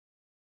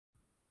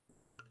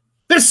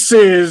This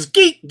is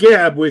Geek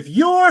Gab with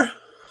your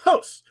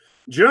hosts,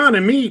 John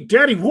and me,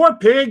 Daddy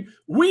Warpig.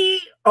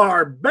 We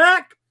are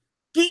back.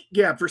 Geek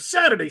Gab for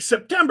Saturday,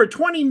 September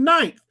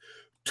 29th,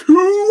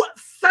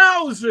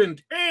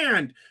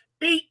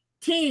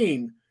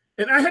 2018.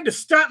 And I had to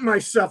stop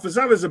myself as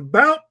I was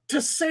about to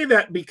say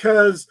that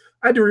because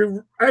I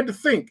had to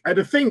think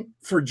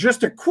for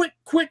just a quick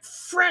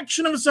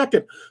fraction of a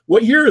second.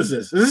 What year is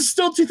this? Is this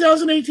still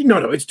 2018?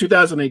 No, it's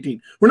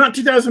 2018. We're not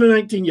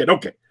 2019 yet.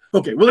 Okay,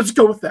 well, let's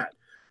go with that.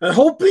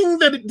 Hoping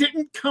that it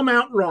didn't come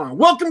out wrong.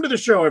 Welcome to the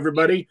show,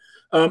 everybody.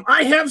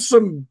 I have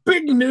some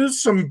big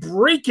news, some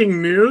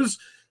breaking news.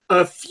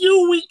 A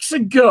few weeks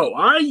ago,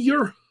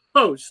 your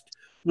host,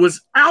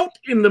 was out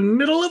in the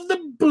middle of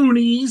the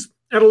boonies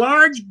at a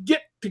large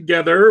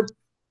get-together,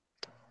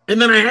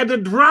 and then I had to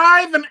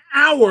drive an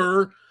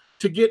hour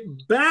to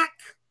get back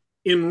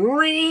in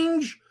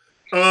range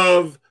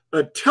of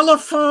a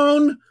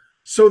telephone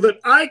so that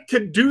I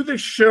could do the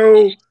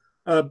show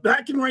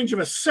back in range of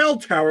a cell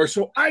tower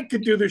so I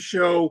could do the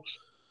show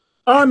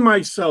on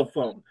my cell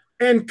phone.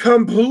 And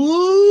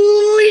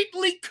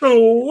completely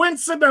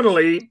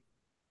coincidentally,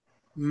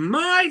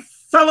 my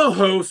fellow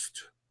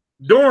host,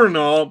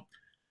 Dornall,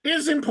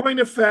 is in point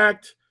of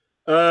fact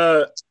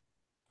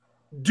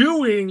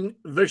doing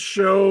the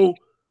show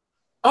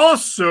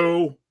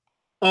also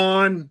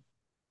on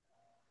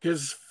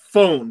his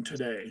phone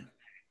today.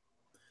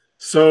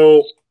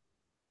 So,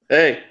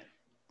 hey,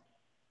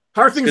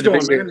 how are things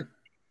going, man?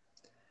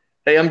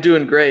 Hey, I'm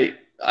doing great.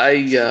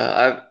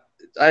 I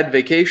had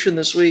vacation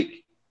this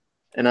week,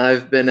 and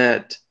I've been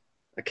at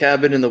a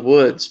cabin in the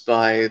woods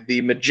by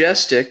the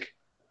majestic,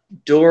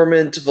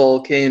 dormant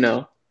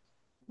volcano,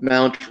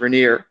 Mount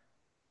Rainier,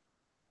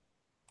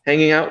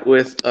 hanging out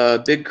with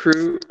a big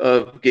crew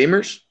of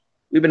gamers.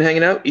 We've been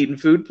hanging out, eating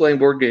food, playing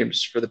board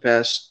games for the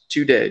past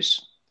 2 days.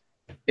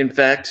 In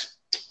fact,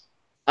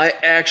 I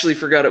actually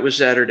forgot it was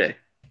Saturday.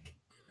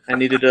 I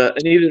needed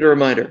a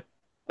reminder.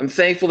 I'm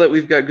thankful that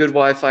we've got good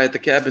Wi-Fi at the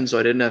cabin, so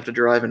I didn't have to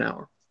drive an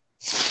hour.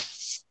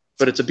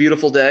 But it's a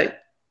beautiful day,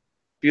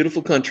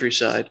 beautiful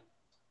countryside,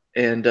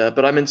 and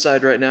but I'm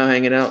inside right now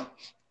hanging out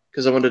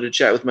because I wanted to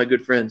chat with my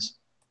good friends,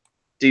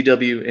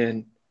 DW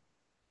and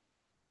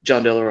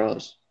John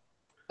Delaroz.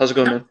 How's it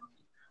going, man?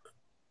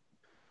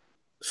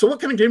 So what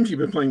kind of games have you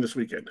been playing this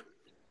weekend?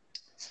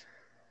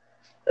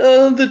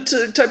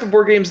 The type of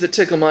board games that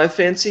tickle my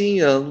fancy,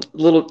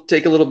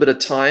 take a little bit of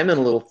time and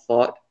a little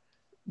thought.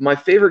 My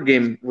favorite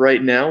game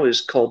right now is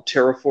called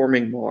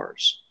Terraforming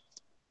Mars.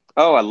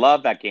 Oh, I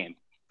love that game.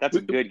 That's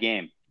a good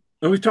game.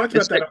 And we've talked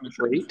about that on the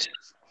great.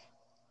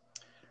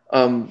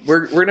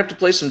 We're gonna have to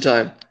play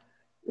sometime.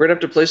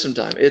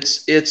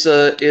 It's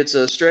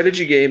a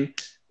strategy game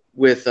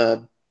with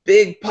a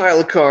big pile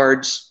of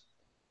cards,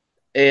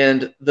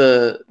 and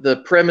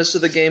the premise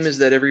of the game is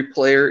that every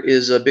player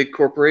is a big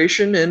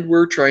corporation, and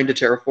we're trying to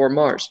terraform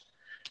Mars.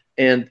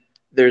 And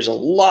there's a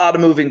lot of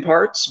moving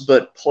parts,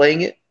 but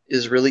playing it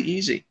is really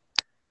easy.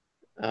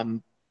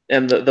 And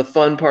the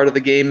fun part of the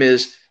game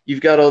is you've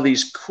got all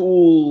these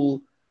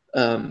cool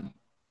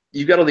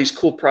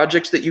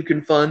projects that you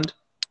can fund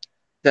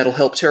that'll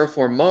help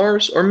terraform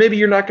Mars, or maybe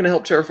you're not going to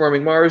help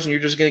terraforming Mars and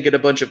you're just going to get a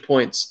bunch of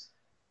points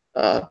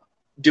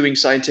doing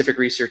scientific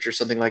research or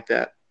something like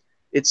that.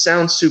 It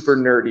sounds super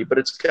nerdy, but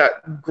it's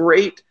got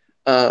great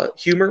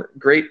humor,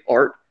 great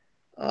art,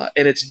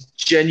 and it's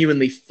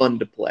genuinely fun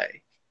to play.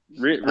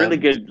 Really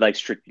good, like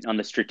on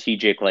the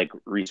strategic, like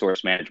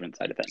resource management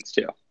side of things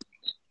too.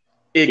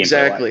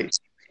 Exactly.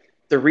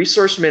 The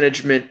resource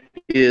management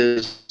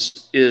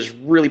is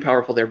really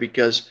powerful there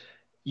because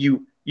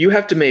you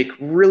have to make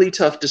really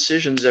tough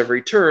decisions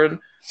every turn,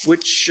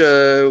 which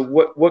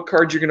what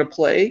cards you're going to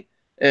play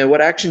and what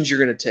actions you're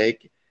going to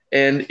take,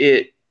 and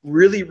it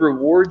really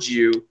rewards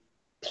you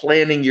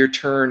planning your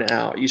turn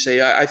out. You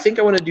say, I think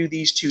I want to do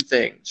these two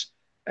things,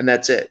 and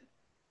that's it.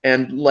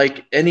 And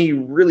like any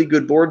really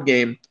good board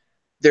game,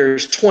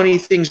 there's 20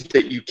 things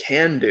that you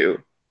can do.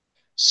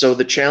 So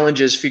the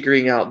challenge is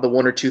figuring out the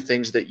one or two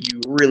things that you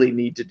really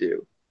need to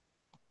do.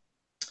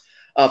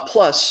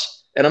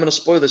 Plus, and I'm going to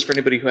spoil this for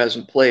anybody who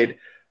hasn't played,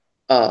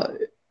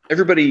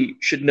 everybody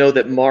should know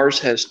that Mars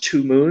has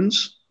 2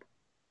 moons.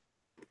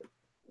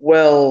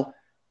 Well,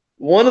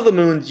 one of the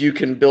moons you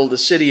can build a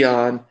city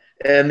on,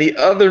 and the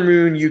other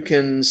moon you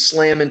can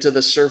slam into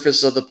the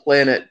surface of the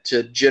planet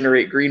to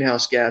generate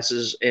greenhouse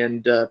gases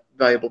and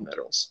valuable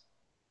metals.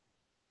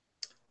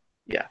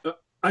 Yeah.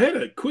 I had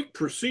a quick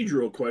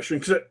procedural question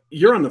because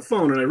you're on the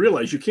phone and I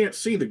realize you can't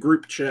see the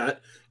group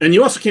chat and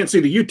you also can't see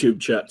the YouTube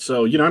chat.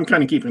 So, I'm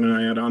kind of keeping an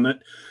eye out on that.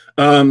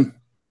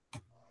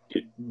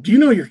 Do you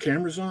know your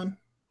camera's on?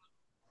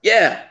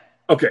 Yeah.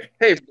 Okay.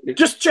 Hey.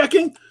 Just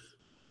checking.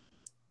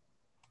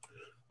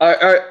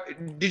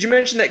 Did you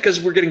mention that because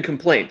we're getting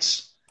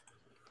complaints?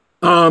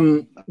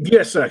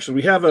 Yes, actually.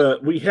 We have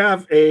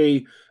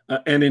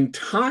an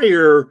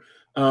entire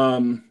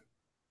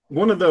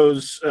one of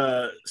those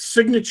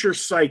signature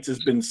sites has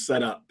been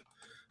set up,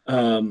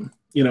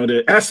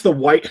 to ask the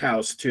White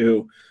House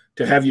to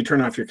to have you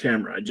turn off your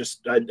camera.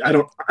 I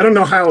don't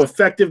know how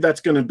effective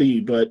that's going to be,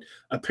 but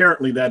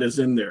apparently that is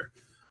in there.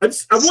 I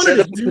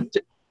wanted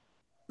to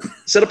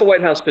set up a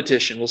White House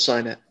petition. We'll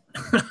sign it.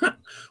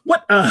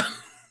 What?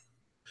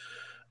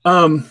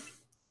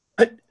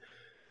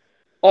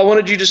 I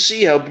wanted you to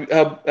see how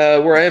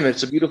where I am.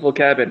 It's a beautiful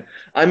cabin.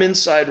 I'm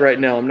inside right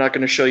now. I'm not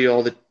going to show you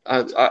all the.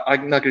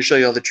 I'm not going to show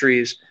you all the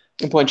trees.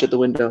 I can point you at the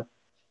window.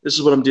 This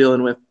is what I'm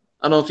dealing with.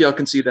 I don't know if y'all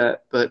can see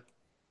that, but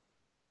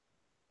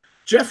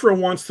Jeffro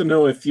wants to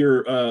know if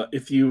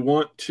you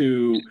want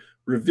to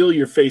reveal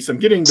your face. I'm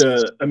getting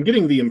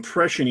the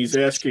impression he's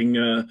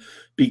asking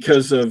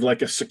because of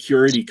like a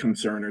security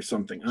concern or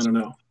something. I don't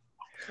know.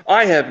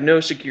 I have no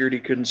security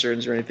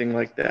concerns or anything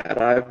like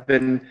that. I've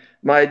been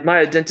my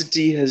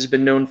identity has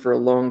been known for a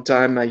long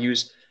time. I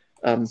use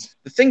the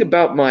thing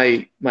about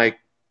my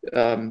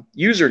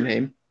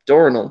username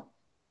Dorinal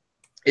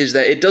is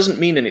that it doesn't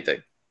mean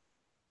anything.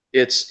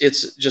 It's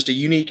just a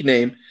unique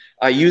name.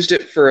 I used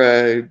it for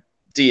a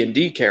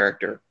D&D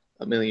character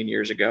a million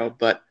years ago,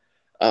 but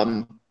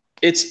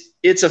it's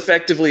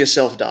effectively a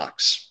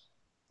self-dox.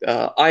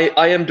 I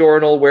am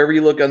Dorinal. Wherever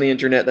you look on the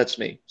internet, that's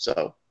me.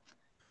 So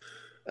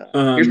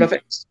here's my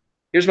face.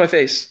 Here's my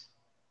face.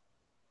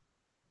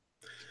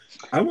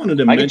 I wanted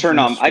to mention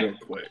real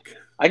quick.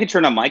 I can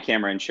turn on my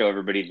camera and show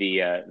everybody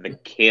the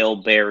kale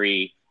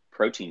berry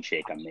protein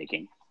shake I'm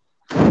making.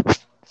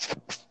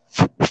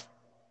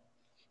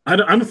 I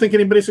don't think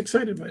anybody's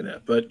excited by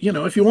that, but you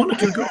know, if you wanted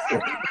to, go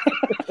for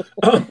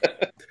it.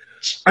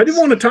 I did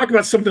want to talk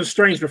about something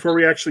strange before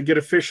we actually get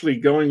officially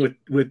going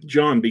with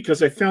John,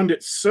 because I found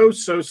it so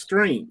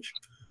strange.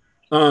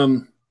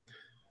 Lindsay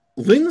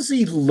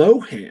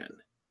Lohan,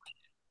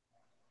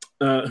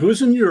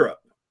 who's in Europe,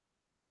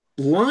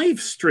 live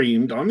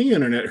streamed on the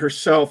internet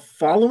herself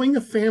following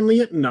a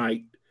family at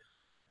night,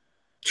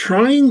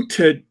 trying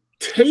to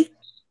take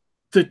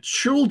the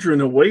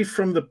children away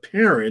from the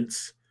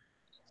parents,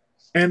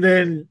 and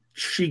then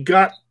she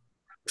got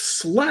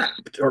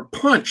slapped or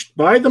punched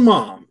by the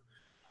mom,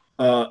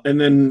 and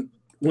then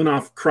went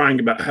off crying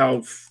about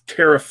how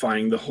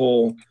terrifying the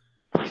whole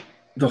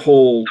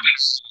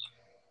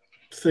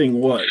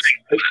thing was.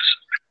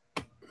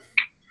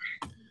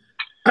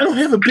 I don't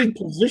have a big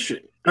position.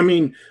 I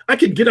mean, I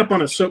could get up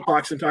on a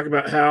soapbox and talk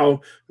about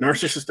how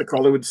narcissistic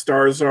Hollywood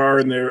stars are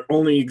and they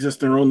only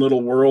exist in their own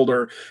little world,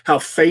 or how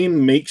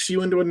fame makes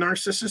you into a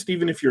narcissist,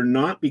 even if you're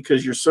not,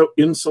 because you're so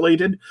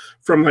insulated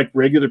from like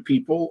regular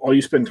people. All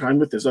you spend time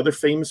with is other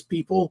famous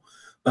people,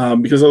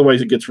 because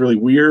otherwise it gets really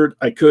weird.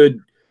 I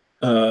could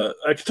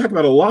talk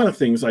about a lot of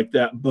things like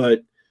that,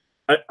 but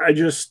I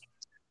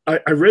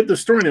read the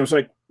story and I was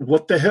like,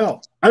 what the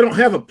hell? I don't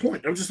have a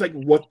point. I'm just like,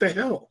 what the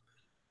hell?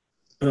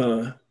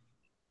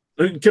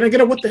 Can I get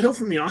a what the hell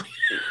from the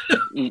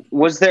audience?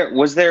 Was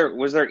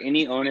there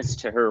any onus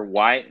to her?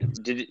 Why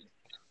was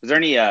there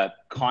any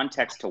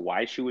context to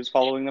why she was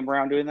following them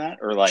around doing that,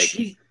 or like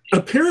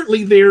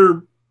apparently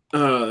they're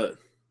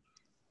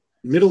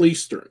Middle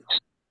Eastern,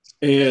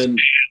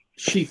 and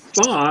she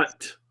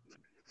thought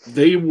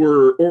they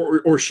were,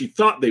 or she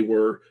thought they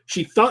were.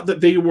 She thought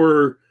that they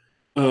were.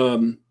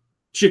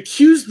 She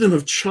accused them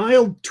of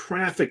child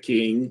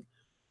trafficking,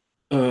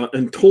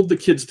 and told the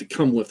kids to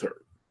come with her.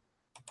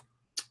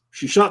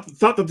 She thought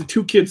that the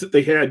two kids that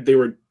they had, they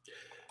were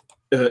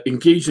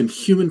engaged in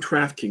human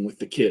trafficking with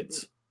the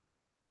kids.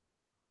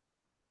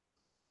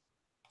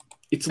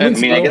 I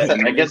mean,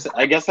 I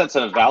guess that's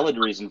a valid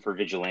reason for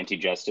vigilante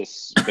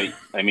justice, but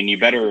I mean, you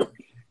better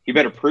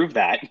prove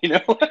that, you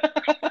know.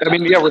 I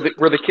mean, yeah,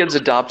 were the kids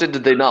adopted?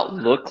 Did they not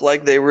look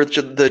like they were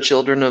the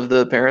children of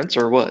the parents,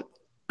 or what?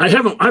 I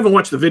haven't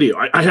watched the video.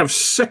 I have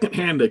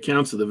secondhand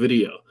accounts of the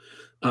video.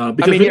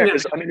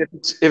 Because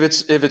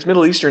if it's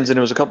Middle Easterns and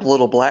it was a couple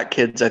little black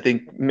kids, I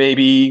think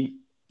maybe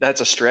that's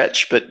a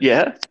stretch. But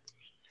yeah,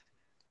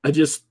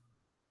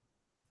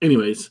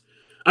 anyways,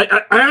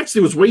 I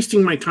actually was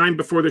wasting my time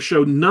before the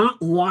show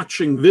not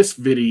watching this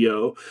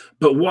video,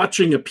 but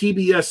watching a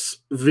PBS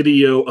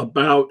video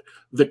about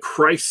the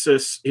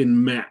crisis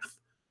in math.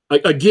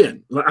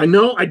 Again, I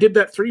know I did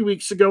that 3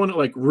 weeks ago and it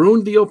like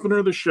ruined the opener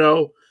of the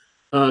show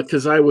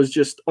because I was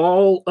just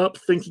all up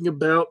thinking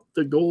about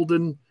the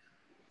golden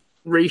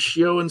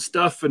ratio and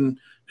stuff, and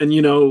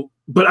you know,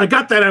 but I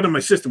got that out of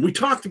my system. We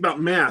talked about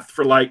math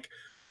for like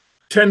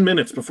 10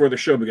 minutes before the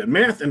show began,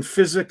 math and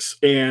physics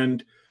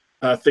and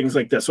things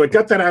like that. So I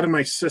got that out of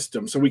my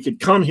system so we could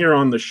come here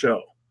on the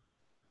show.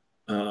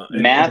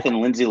 Math and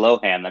Lindsay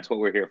Lohan, that's what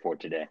we're here for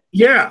today.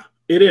 Yeah,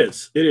 it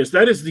is.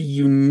 That is the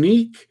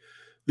unique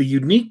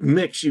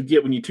mix you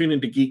get when you tune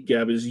into Geek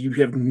Gab. Is you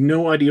have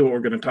no idea what we're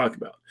going to talk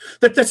about.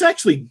 That's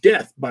actually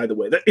death, by the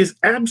way. That is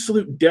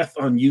absolute death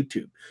on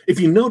YouTube. If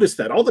you notice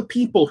that, all the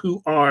people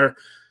who are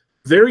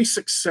very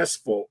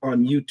successful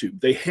on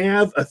YouTube, they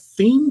have a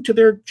theme to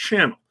their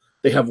channel.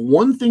 They have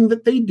one thing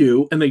that they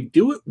do, and they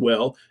do it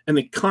well, and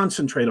they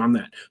concentrate on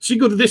that. So you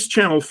go to this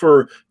channel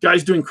for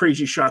guys doing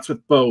crazy shots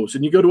with bows,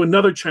 and you go to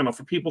another channel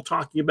for people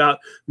talking about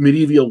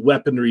medieval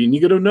weaponry, and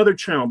you go to another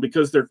channel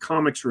because they're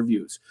comics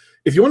reviews.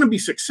 If you want to be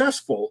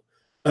successful,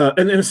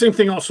 and the same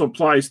thing also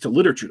applies to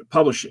literature, to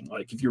publishing.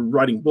 Like if you're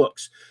writing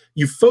books,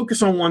 you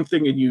focus on one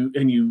thing and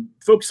you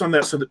focus on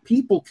that so that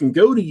people can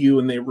go to you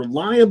and they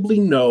reliably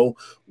know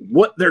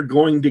what they're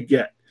going to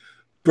get.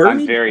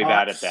 I'm very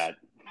bad at that.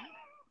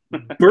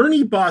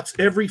 Bernie bots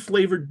every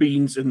flavored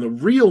beans in the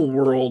real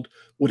world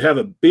would have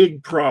a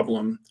big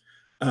problem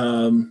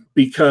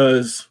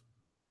because,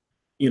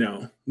 you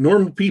know,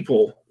 normal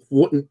people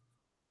wouldn't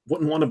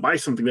want to buy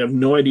something. They have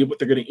no idea what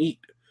they're going to eat,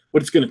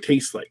 what it's going to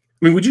taste like.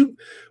 I mean,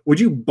 would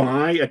you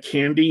buy a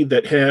candy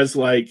that has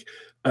like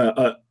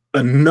a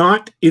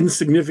not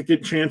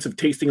insignificant chance of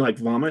tasting like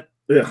vomit?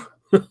 Yeah.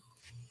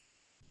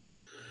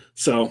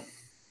 So.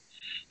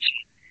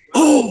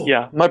 Oh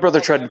yeah, my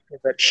brother tried to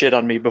put that shit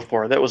on me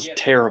before. That was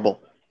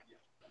terrible.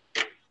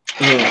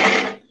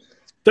 That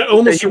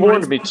almost he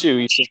warned me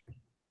too.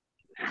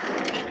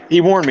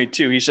 He warned me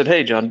too. He said,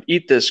 "Hey, John,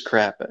 eat this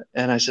crap."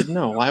 And I said,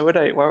 "No. Why would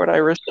I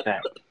risk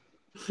that?"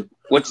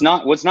 What's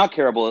not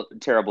terrible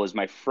is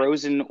my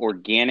frozen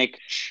organic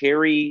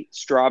cherry,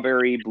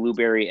 strawberry,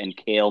 blueberry, and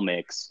kale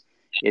mix.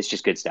 It's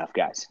just good stuff,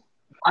 guys.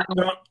 I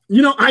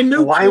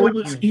know kale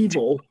was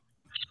evil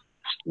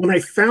when I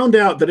found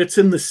out that it's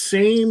the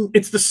same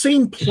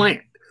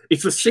plant.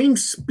 It's the same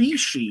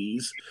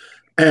species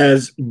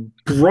as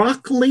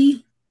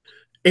broccoli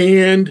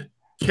and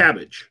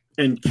cabbage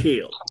and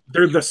kale.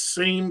 They're the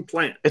same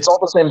plant. It's all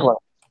the same plant.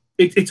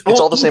 It's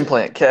all the same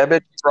plant.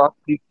 Cabbage,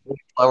 broccoli,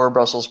 cauliflower,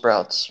 Brussels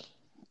sprouts.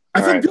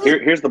 All right,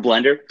 here's the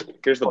blender.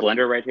 Here's the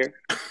blender right here.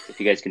 If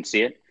you guys can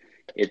see it.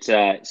 It's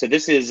so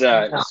this is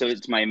so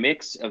it's my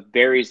mix of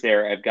berries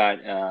there. I've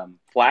got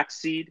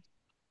flaxseed,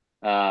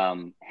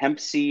 hemp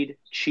seed,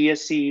 chia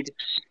seed,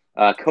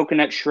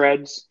 coconut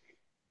shreds,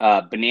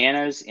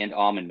 bananas, and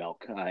almond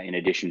milk. In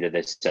addition to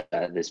this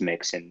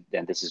mix, and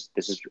this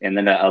is and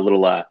then a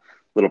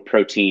little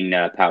protein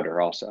powder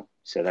also.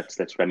 So that's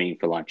what I'm eating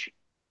for lunch.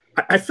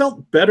 I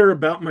felt better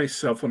about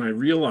myself when I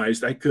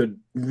realized I could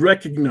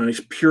recognize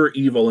pure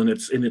evil in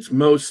its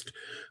most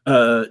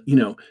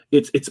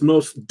its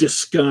most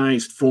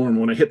disguised form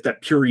when I hit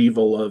that pure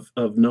evil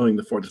of knowing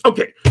the force.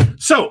 Okay,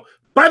 so.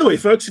 By the way,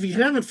 folks, if you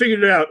haven't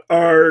figured it out,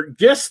 our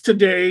guest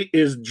today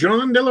is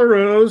John De La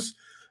Rose,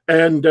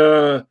 and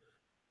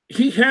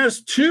he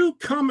has 2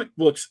 comic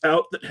books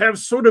out that have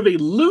sort of a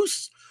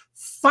loose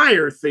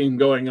fire theme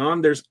going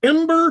on. There's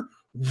Ember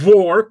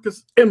War,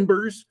 because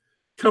embers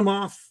come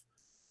off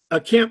a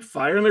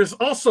campfire, and there's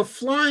also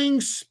Flying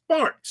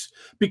Sparks,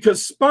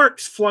 because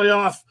sparks fly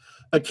off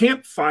a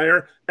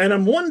campfire, and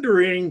I'm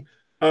wondering...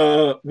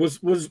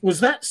 was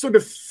that sort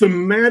of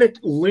thematic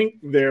link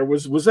there?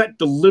 Was that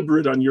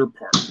deliberate on your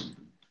part?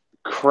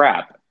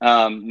 Crap.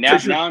 Now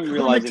I'm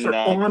realizing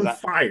that on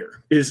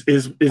fire is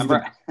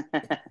the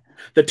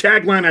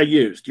tagline I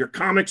used. Your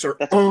comics are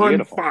on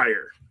beautiful.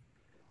 Fire.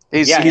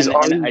 He's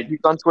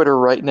on Twitter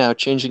right now,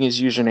 changing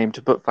his username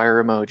to put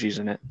fire emojis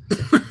in it.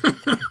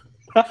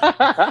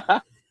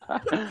 I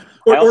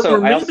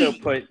also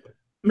put.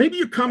 Maybe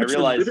your comics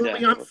are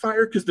literally on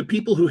fire because the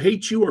people who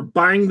hate you are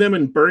buying them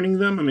and burning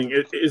them. I mean,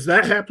 is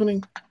that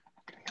happening?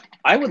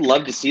 I would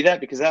love to see that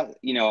because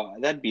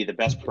that'd be the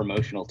best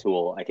promotional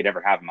tool I could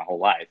ever have in my whole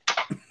life.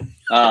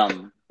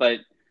 But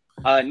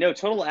no,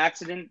 total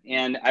accident.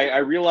 And I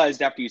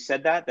realized after you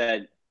said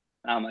that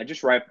I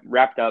just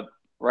wrapped up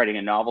writing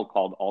a novel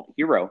called Alt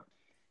Hero,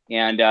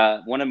 and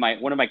one of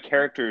my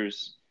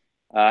characters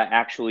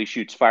actually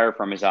shoots fire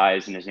from his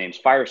eyes, and his name's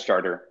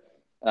Firestarter.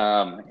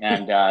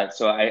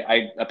 So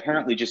I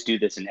apparently just do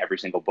this in every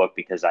single book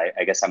because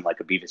I guess I'm like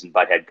a Beavis and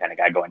Butthead kind of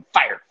guy going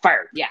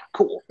fire, yeah,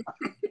 cool.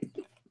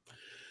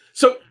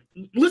 So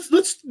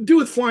let's do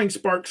with Flying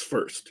Sparks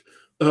first.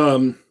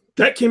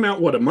 That came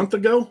out a month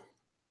ago?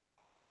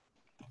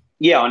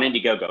 Yeah, on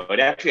Indiegogo. It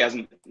actually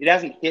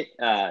hasn't hit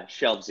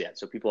shelves yet,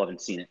 so people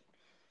haven't seen it.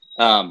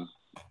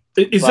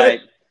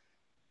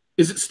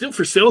 Is it still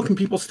for sale? Can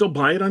people still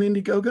buy it on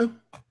Indiegogo?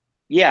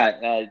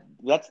 Yeah,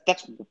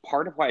 that's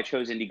part of why I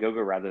chose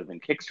Indiegogo rather than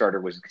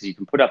Kickstarter, was because you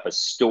can put up a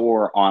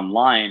store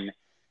online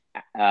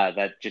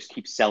that just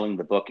keeps selling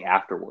the book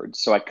afterwards.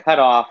 So I cut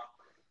off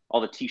all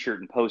the T-shirt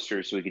and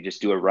posters so we could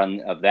just do a run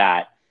of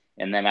that.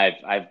 And then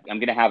I'm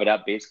going to have it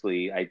up.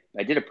 Basically, I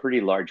did a pretty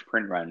large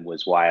print run,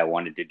 was why I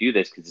wanted to do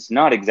this, because it's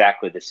not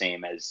exactly the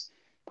same as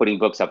putting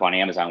books up on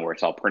Amazon where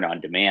it's all print on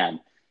demand.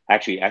 I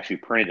actually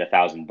printed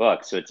 1,000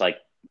 books, so it's like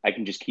I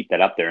can just keep that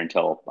up there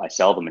until I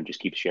sell them and just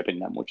keep shipping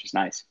them, which is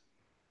nice.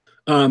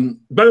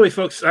 By the way,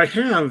 folks, I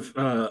have,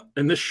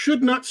 and this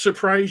should not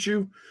surprise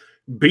you,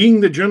 being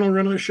the general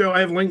run of the show, I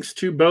have links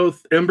to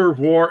both Ember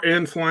War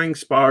and Flying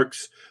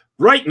Sparks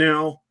right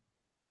now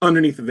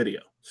underneath the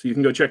video. So you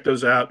can go check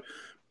those out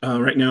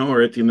right now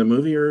or at the end of the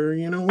movie or,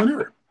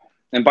 whenever.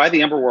 And buy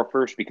the Ember War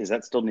first, because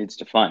that still needs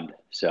to fund.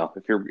 So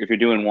if you're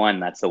doing one,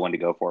 that's the one to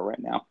go for right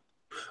now.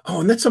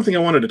 Oh, and that's something I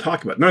wanted to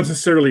talk about. Not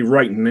necessarily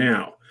right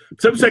now.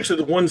 That was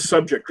actually the one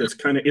subject that's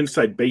kind of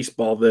inside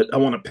baseball that I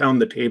want to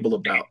pound the table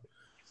about.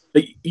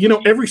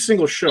 Every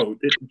single show,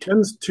 it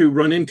tends to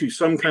run into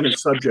some kind of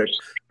subject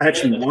I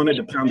actually wanted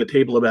to pound the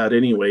table about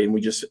anyway, and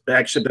we just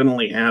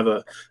accidentally have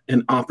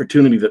an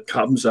opportunity that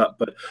comes up.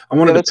 But I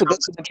wanted that's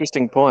an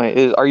interesting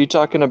point. Are you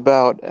talking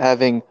about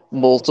having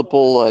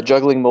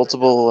juggling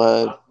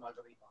multiple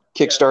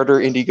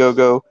Kickstarter,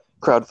 Indiegogo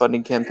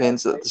crowdfunding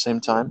campaigns at the same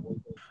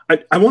time?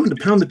 I wanted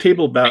to pound the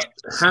table about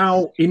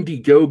how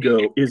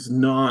Indiegogo is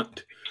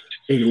not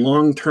a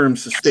long-term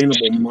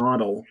sustainable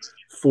model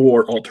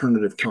for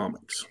alternative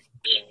comics.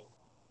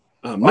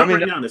 Not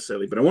right now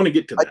necessarily, but I want to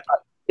get to that.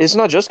 It's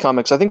not just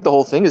comics. I think the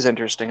whole thing is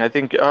interesting. I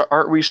think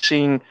aren't we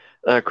seeing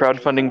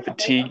crowdfunding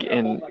fatigue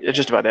in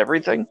just about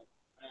everything?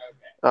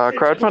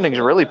 Crowdfunding is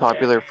really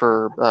popular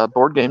for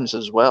board games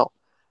as well,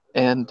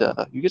 and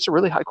you get some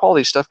really high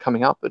quality stuff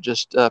coming out. But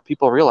just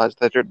people realize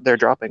that they're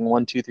dropping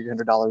 $100,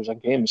 $200, $300 on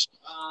games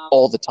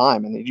all the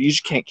time, and you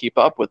just can't keep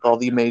up with all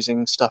the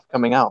amazing stuff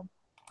coming out.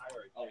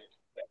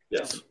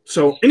 Yes.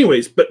 So,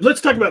 anyways, but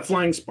let's talk about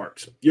Flying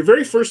Sparks. Your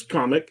very first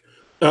comic,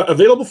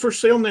 available for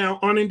sale now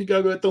on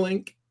Indiegogo at the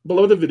link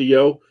below the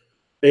video.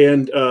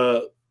 And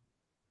the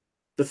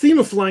theme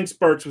of Flying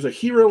Sparks was a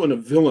hero and a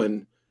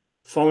villain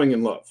falling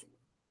in love.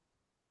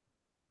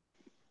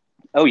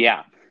 Oh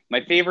yeah,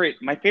 my favorite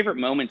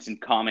moments in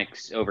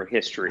comics over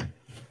history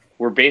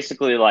were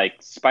basically like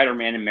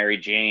Spider-Man and Mary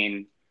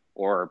Jane,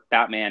 or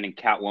Batman and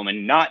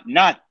Catwoman. Not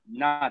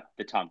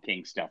the Tom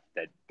King stuff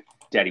that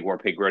Daddy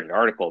Warpig wrote an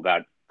article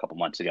about a couple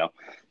months ago,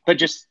 but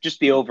just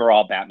the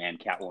overall Batman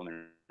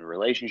Catwoman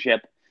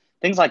relationship,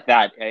 things like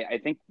that. I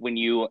think when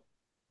you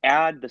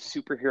add the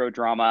superhero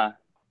drama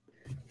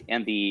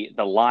and the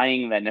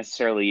lying that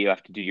necessarily you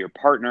have to do to your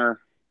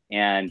partner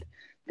and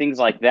things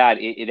like that,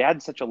 it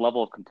adds such a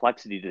level of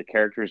complexity to the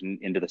characters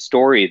and into the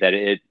story that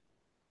it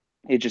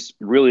just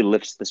really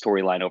lifts the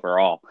storyline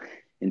overall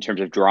in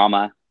terms of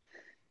drama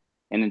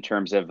and in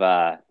terms of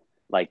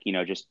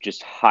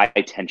just high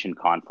tension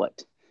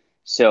conflict.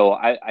 So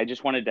I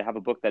just wanted to have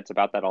a book that's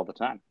about that all the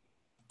time.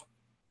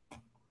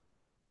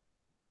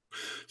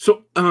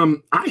 So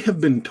I have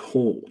been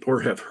told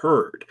or have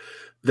heard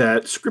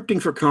that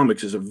scripting for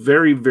comics is a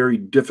very, very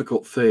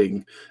difficult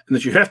thing, and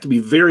that you have to be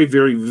very,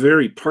 very,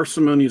 very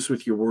parsimonious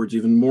with your words,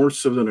 even more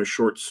so than a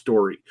short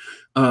story.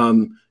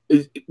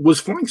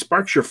 Was Flying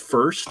Sparks your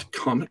first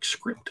comic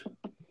script?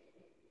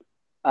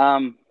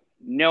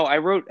 No, I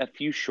wrote a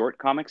few short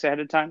comics ahead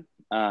of time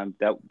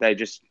that I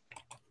just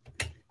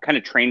kind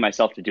of trained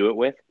myself to do it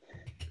with.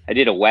 I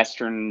did a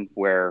Western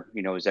where,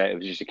 it was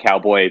just a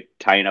cowboy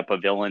tying up a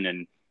villain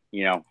and,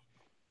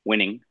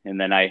 winning. And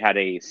then I had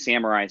a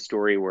samurai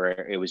story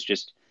where it was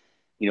just,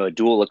 a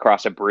duel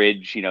across a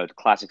bridge,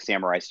 classic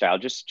samurai style,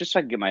 just so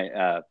I can get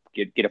my,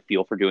 get a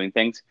feel for doing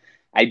things.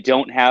 I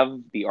don't have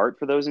the art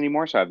for those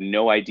anymore, so I have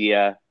no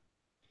idea.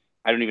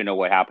 I don't even know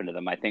what happened to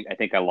them. I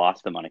think I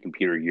lost them on a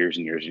computer years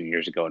and years and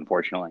years ago,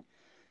 unfortunately.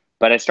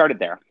 But I started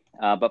there.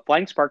 But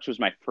Flying Sparks was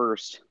my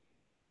first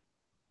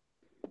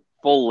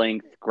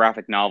full-length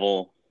graphic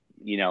novel,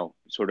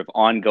 sort of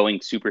ongoing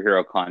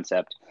superhero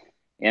concept.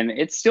 And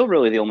it's still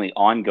really the only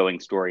ongoing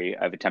story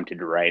I've attempted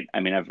to write. I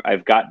mean,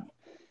 I've got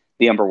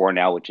The Umber War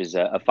now, which is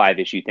a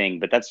 5-issue thing,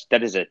 but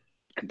that is a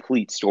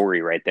complete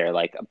story right there.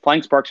 Like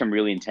Flying Sparks, I'm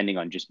really intending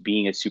on just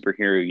being a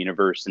superhero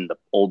universe in the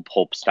old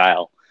pulp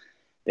style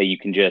that you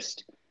can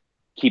just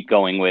keep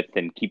going with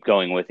and keep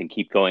going with and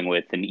keep going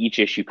with. And each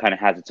issue kind of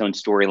has its own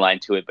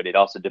storyline to it, but it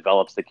also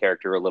develops the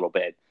character a little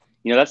bit.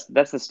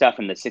 That's the stuff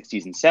in the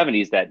 60s and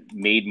 70s that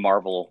made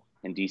Marvel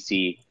and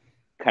DC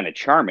kind of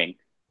charming,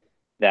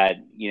 that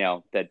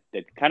that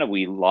kind of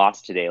we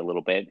lost today a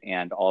little bit.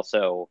 And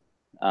also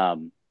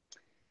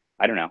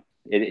I don't know,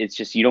 it's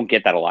just, you don't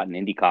get that a lot in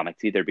indie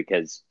comics either,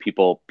 because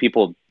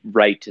people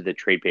write to the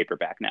trade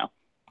paperback now.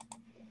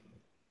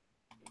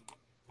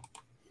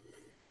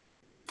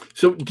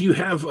 So do you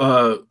have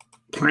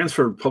plans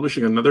for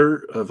publishing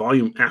another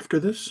volume after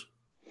this?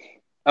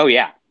 Oh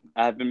yeah,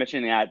 I've been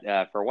mentioning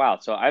that for a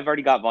while. So I've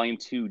already got volume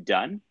 2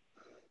 done.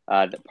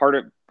 Part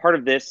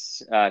of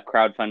this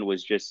crowdfund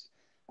was just,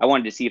 I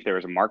wanted to see if there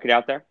was a market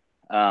out there,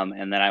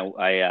 and then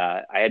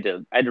I had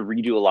to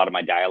redo a lot of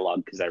my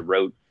dialogue, because I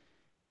wrote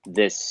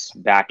this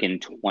back in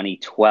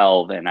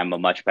 2012, and I'm a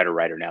much better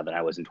writer now than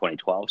I was in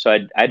 2012. So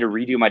I had to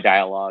redo my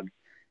dialogue,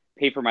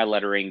 pay for my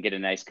lettering, get a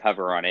nice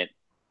cover on it,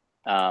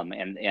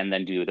 and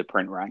then do the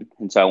print run.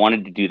 And so I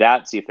wanted to do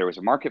that, see if there was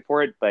a market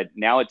for it. But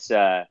now it's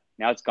gone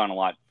a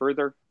lot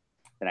further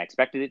than I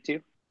expected it to.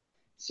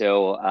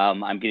 So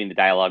I'm getting the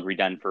dialogue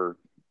redone for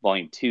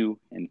volume 2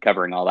 and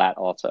covering all that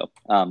also.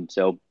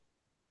 So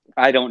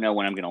I don't know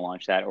when I'm going to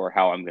launch that or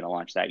how I'm going to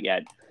launch that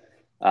yet,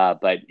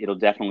 but it'll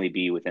definitely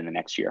be within the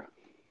next year.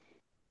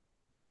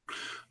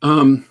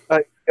 Do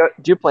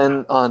you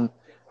plan on?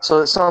 So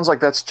it sounds like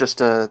that's just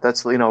a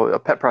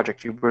pet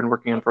project you've been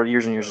working on for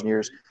years and years and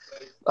years.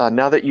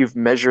 Now that you've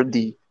measured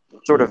the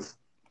sort of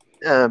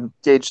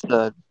gauged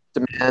the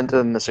demand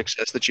and the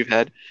success that you've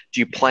had, do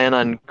you plan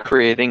on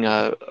creating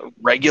a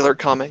regular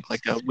comic,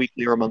 like a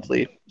weekly or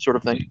monthly sort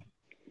of thing?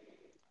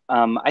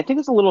 I think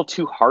it's a little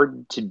too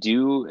hard to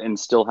do and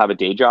still have a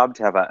day job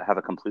to have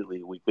a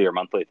completely weekly or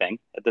monthly thing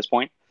at this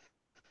point.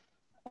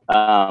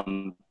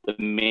 The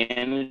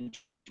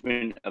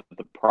management of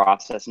the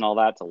process and all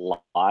that's a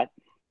lot.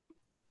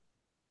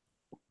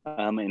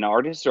 And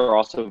artists are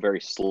also very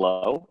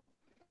slow.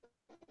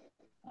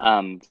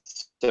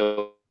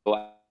 So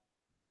I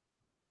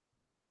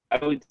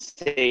would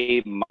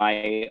say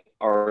my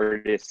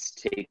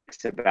artist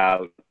takes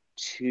about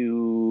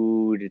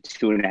 2 to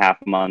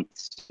 2.5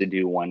 months to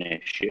do one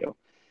issue.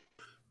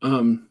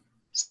 I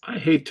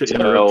hate to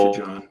interrupt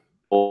you,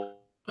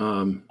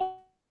 John.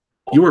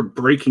 You are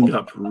breaking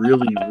up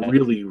really,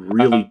 really,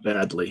 really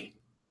badly.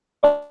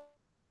 I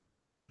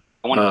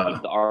want to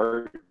keep the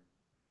art.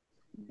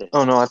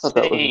 Oh no, I thought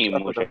that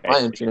was my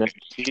internet.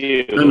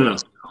 No.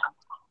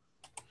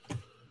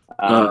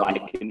 I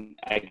can.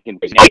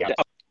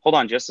 Hold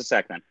on, just a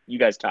second. You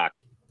guys talk.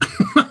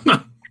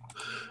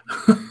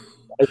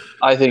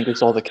 I think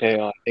it's all the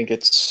KO. I think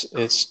it's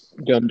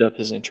gummed up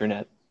his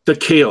internet. The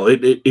kale,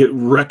 it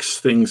wrecks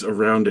things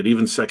around it,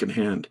 even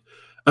secondhand.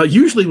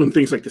 Usually when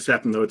things like this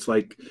happen, though, it's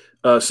like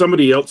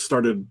somebody else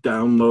started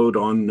download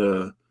on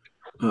the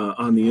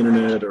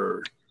internet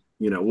or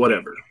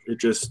whatever. It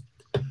just.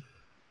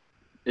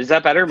 Is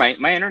that better? My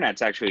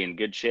internet's actually in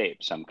good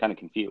shape, so I'm kind of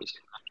confused.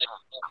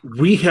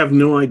 We have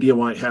no idea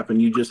why it happened.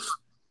 You just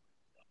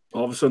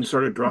all of a sudden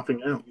started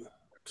dropping out.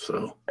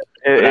 So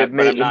it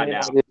may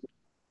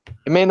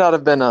not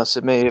have been us.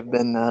 It may have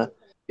been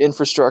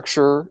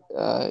infrastructure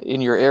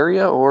in your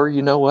area, or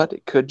you know what?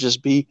 It could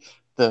just be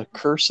the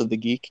curse of the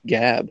Geek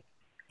Gab.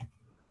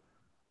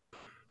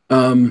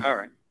 All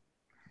right.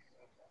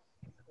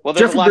 Well,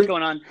 there's a lot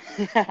going on.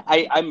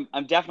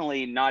 I'm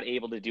definitely not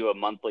able to do a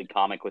monthly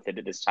comic with it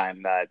at this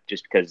time,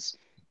 just because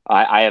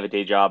I have a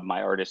day job.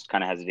 My artist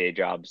kind of has a day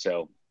job,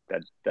 so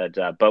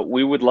but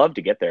we would love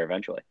to get there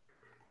eventually.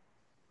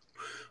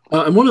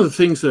 And one of the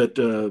things that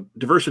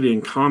Diversity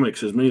in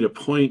Comics has made a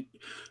point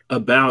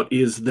about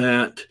is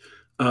that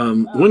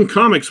when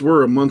comics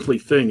were a monthly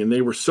thing and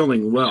they were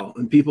selling well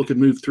and people could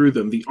move through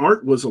them, the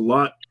art was a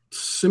lot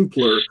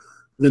simpler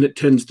than it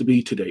tends to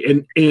be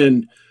today.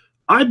 And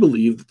I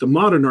believe that the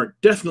modern art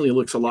definitely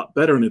looks a lot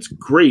better, and it's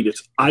great.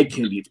 It's eye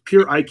candy. It's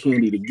pure eye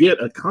candy to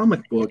get a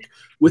comic book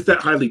with that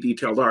highly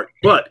detailed art.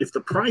 But if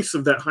the price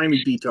of that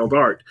highly detailed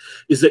art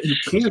is that you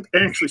can't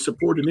actually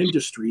support an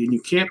industry and you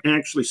can't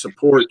actually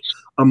support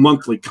a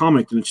monthly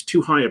comic, then it's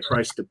too high a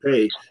price to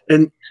pay.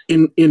 And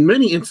in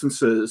many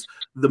instances,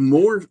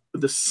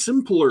 the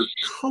simpler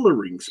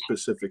coloring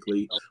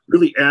specifically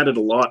really added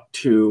a lot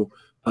to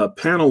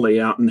panel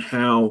layout and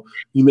how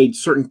you made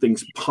certain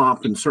things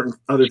pop and certain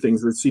other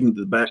things recede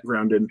into the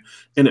background, and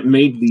it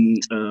made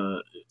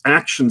the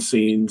action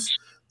scenes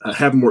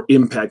have more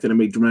impact, and it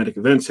made dramatic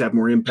events have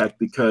more impact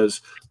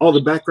because all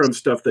the background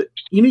stuff that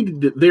you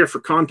needed there for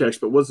context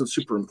but wasn't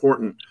super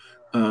important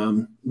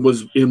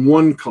was in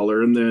one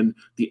color, and then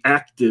the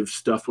active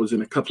stuff was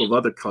in a couple of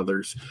other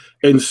colors.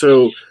 And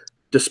so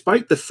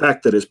despite the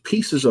fact that as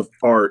pieces of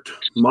art,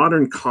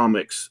 modern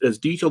comics, as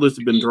detailed as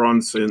they've been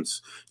drawn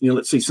since,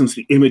 let's say since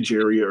the Image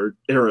era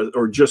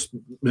or just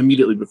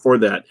immediately before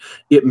that,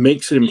 it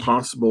makes it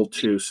impossible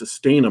to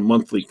sustain a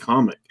monthly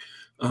comic.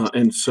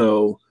 And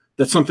so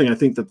that's something I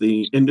think that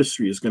the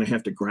industry is going to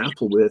have to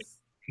grapple with,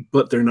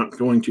 but they're not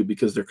going to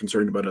because they're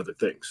concerned about other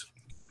things.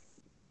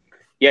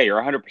 Yeah,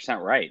 you're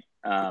 100% right.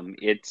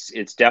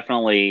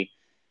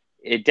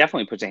 It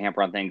definitely puts a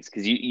hamper on things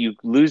because you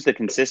lose the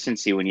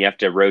consistency when you have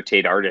to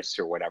rotate artists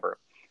or whatever.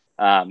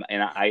 And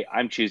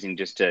I'm choosing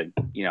just to,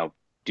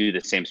 do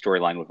the same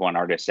storyline with one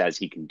artist as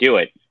he can do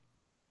it.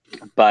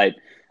 But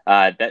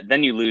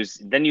then you lose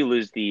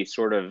the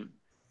sort of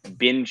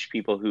binge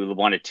people who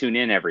want to tune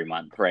in every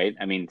month, right?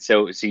 I mean,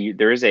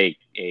 there is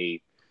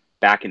a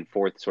back and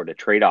forth sort of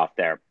trade-off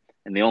there.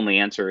 And the only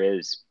answer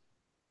is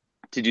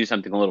to do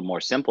something a little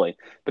more simply.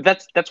 But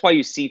that's why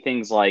you see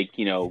things like,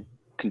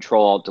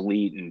 Control Alt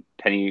Delete and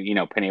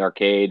Penny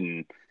Arcade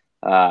and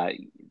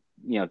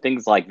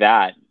things like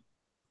that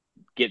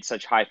get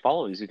such high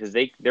followings because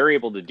they're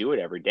able to do it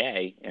every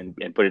day and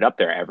put it up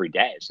there every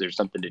day. So there's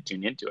something to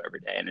tune into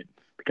every day, and it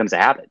becomes a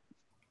habit.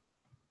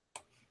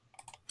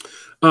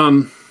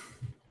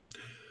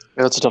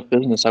 That's a tough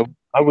business.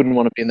 I wouldn't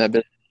want to be in that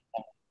business.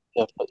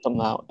 You have to put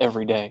something out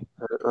every day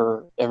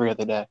or every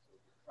other day.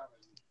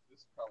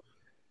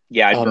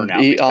 Yeah, I'd burn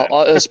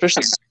out.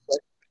 Especially.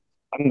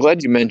 I'm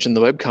glad you mentioned the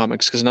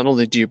webcomics because not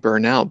only do you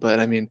burn out, but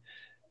I mean,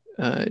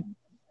 the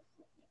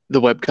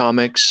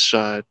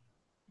webcomics,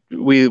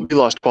 we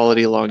lost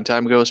quality a long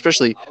time ago,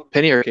 especially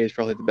Penny Arcade is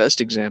probably the best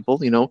example.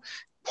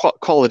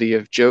 Quality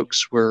of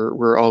jokes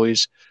were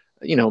always,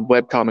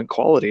 webcomic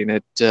quality,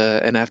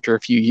 and after a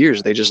few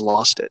years, they just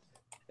lost it.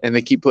 And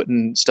they keep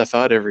putting stuff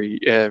out every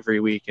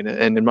week, and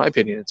in my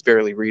opinion, it's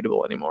barely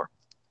readable anymore.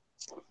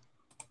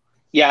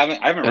 Yeah,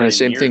 I haven't read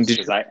it in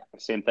years.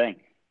 Same thing.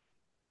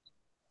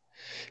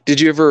 Did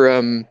you ever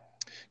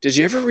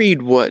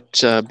read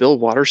what Bill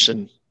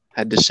Watterson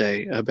had to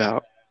say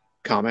about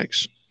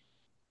comics?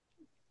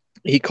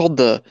 He called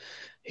the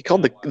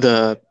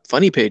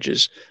funny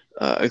pages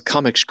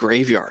comics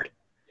graveyard.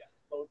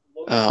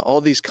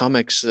 All these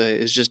comics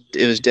it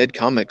was dead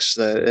comics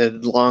that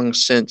had long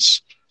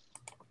since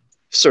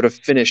sort of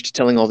finished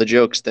telling all the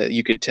jokes that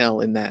you could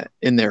tell in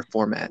their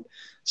format.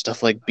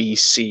 Stuff like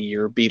BC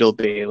or Beetle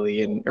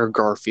Bailey or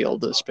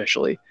Garfield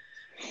especially,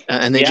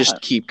 and they just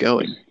keep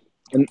going,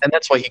 and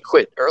that's why he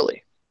quit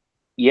early.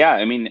 Yeah,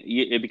 I mean,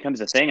 it becomes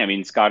a thing. I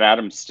mean, Scott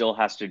Adams still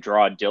has to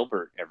draw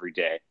Dilbert every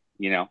day.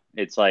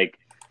 It's like,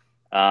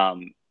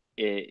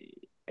 it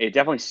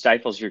definitely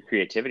stifles your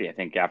creativity, I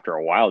think, after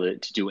a while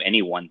to do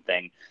any one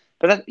thing.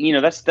 But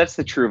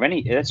that's true of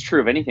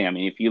anything. I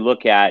mean, if you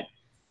look at,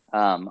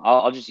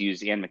 I'll just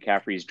use Anne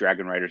McCaffrey's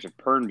Dragon Riders of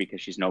Pern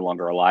because she's no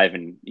longer alive,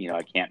 and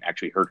I can't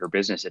actually hurt her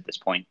business at this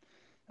point.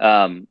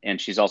 And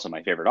she's also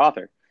my favorite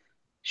author.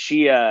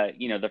 She,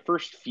 the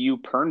first few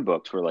Pern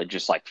books were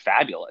just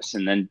fabulous,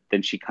 and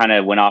then she kind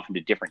of went off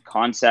into different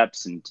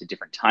concepts and to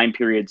different time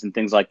periods and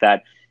things like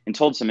that, and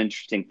told some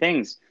interesting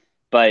things.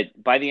 But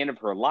by the end of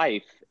her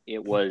life,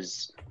 it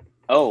was,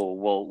 oh,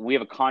 well, we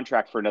have a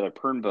contract for another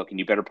Pern book, and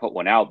you better put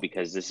one out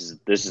because this is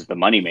the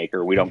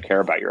moneymaker. We don't care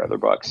about your other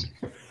books.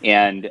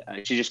 And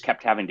she just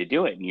kept having to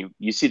do it. And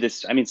you see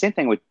this, I mean, same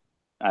thing with,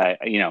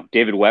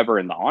 David Weber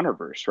in the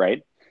Honorverse,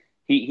 right?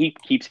 He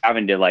keeps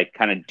having to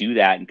kind of do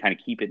that and kind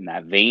of keep it in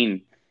that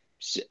vein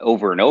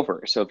over and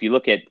over. So if you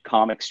look at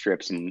comic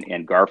strips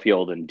and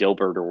Garfield and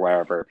Dilbert or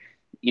wherever,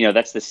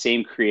 that's the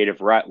same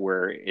creative rut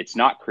where it's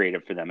not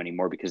creative for them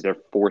anymore because they're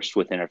forced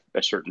within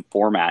a certain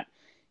format.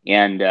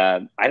 And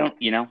I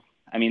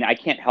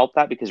can't help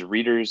that because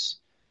readers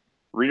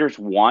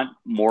want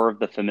more of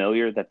the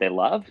familiar that they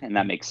love, and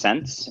that makes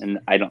sense. And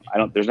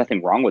there's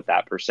nothing wrong with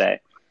that per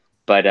se.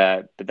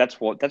 But that's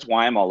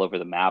why I'm all over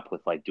the map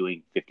with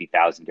doing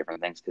 50,000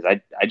 different things, because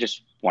I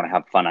just want to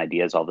have fun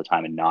ideas all the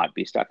time and not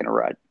be stuck in a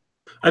rut.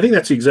 I think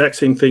that's the exact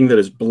same thing that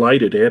has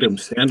blighted Adam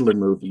Sandler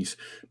movies.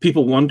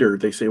 People wonder,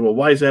 they say, well,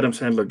 why has Adam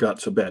Sandler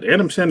got so bad?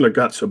 Adam Sandler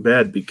got so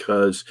bad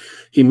because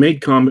he made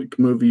comedy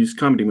movies,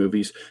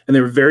 and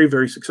they were very,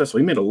 very successful.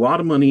 He made a lot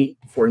of money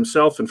for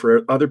himself and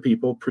for other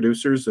people,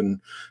 producers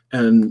and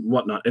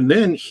whatnot. And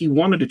then he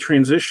wanted to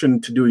transition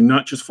to doing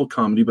not just full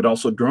comedy, but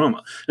also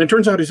drama. And it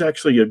turns out he's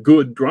actually a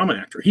good drama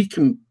actor. He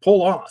can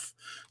pull off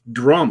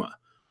drama,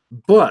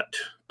 but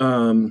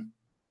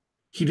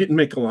he didn't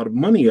make a lot of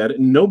money at it,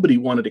 and nobody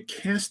wanted to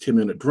cast him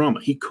in a drama.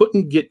 He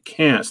couldn't get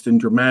cast in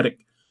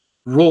dramatic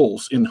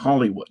roles in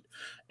Hollywood.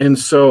 And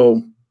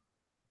so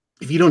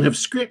if you don't have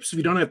scripts, if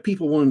you don't have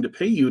people willing to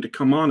pay you to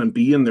come on and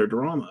be in their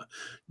drama,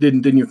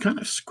 then you're kind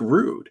of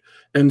screwed.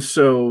 And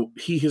so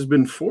he has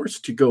been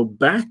forced to go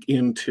back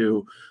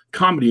into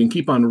comedy and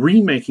keep on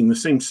remaking the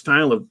same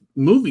style of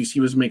movies he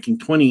was making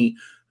 20,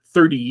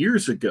 30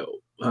 years ago.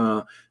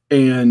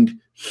 And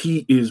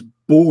he is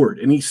bored,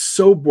 and he's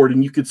so bored,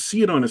 and you could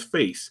see it on his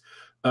face.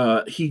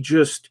 He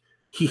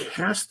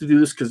has to do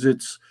this because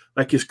it's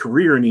like his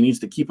career, and he needs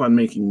to keep on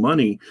making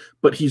money,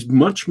 but he's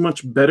much,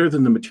 much better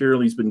than the material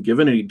he's been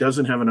given, and he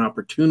doesn't have an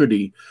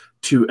opportunity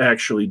to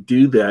actually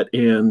do that.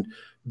 And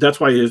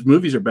that's why his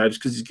movies are bad,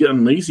 because he's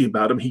getting lazy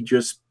about them. He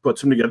just puts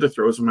them together,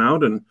 throws them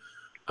out, and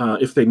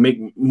if they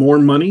make more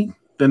money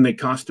than they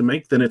cost to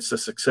make, then it's a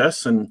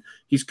success, and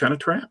he's kind of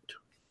trapped.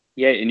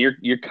 Yeah, and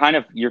you're kind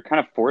of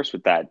forced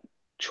with that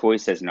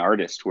choice as an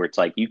artist, where it's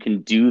you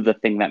can do the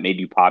thing that made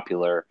you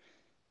popular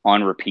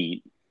on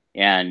repeat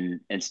and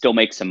still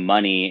make some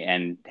money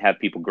and have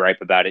people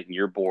gripe about it, and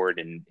you're bored,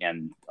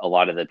 and a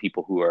lot of the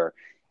people who are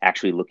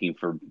actually looking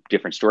for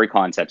different story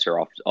concepts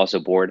are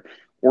also bored.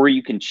 Or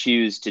you can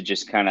choose to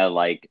just kind of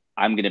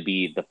I'm going to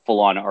be the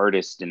full-on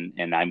artist,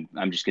 and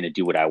I'm just going to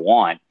do what I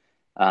want.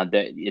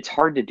 It's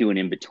hard to do an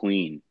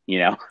in-between, you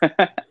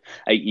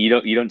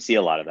don't see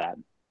a lot of that.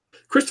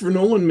 Christopher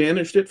Nolan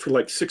managed it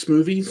for 6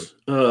 movies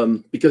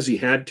because he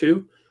had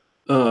to,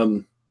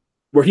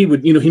 where he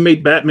would, he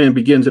made Batman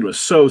Begins, and it was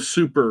so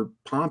super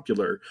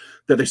popular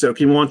that they said,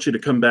 okay, we want you to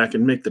come back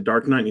and make The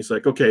Dark Knight. And he's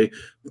like, okay,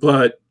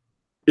 but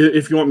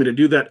if you want me to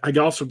do that, I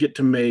also get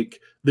to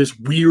make this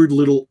weird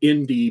little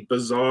indie,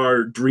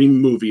 bizarre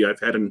dream movie I've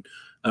had an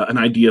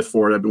idea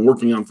for it. I've been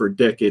working on for a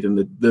decade, and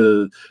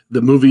the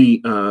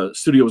movie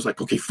studio was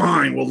like, okay,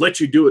 fine, we'll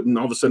let you do it. And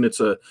all of a sudden it's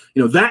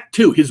that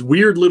too, his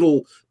weird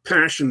little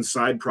passion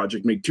side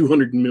project made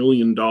 $200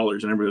 million,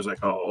 and everybody was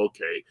like, oh,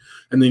 okay.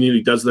 And then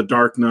he does The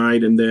Dark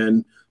Knight, and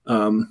then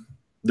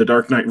The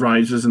Dark Knight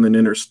Rises, and then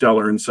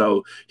Interstellar. And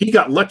so he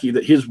got lucky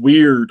that his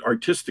weird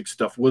artistic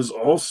stuff was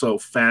also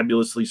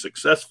fabulously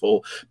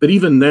successful. But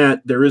even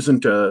that, there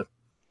isn't a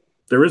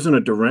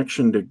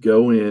direction to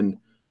go in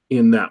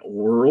that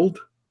world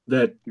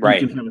that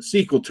you can have a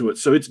sequel to it.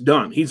 So it's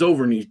done. He's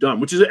over and he's done,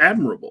 which is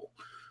admirable.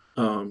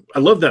 I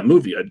love that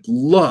movie. I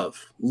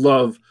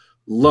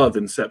love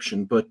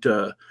Inception, but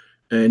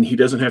and he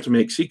doesn't have to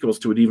make sequels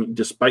to it, even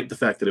despite the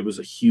fact that it was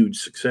a huge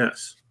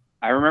success.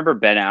 I remember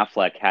Ben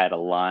Affleck had a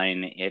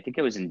line, I think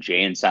it was in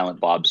Jay and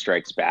Silent Bob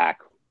Strikes Back,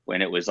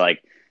 when it was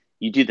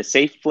you do the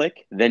safe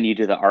flick, then you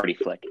do the arty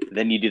flick,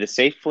 then you do the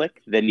safe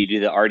flick, then you do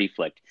the arty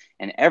flick.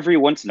 And every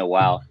once in a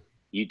while,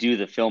 you do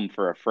the film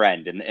for a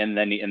friend, and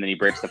then he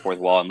breaks the fourth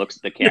wall and looks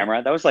at the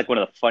camera. That was like one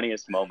of the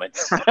funniest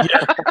moments.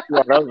 Yeah,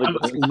 that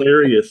was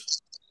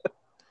hilarious.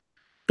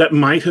 That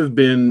might have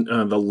been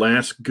the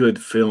last good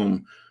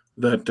film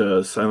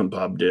that Silent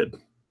Bob did.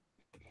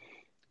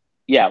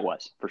 Yeah, it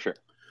was for sure.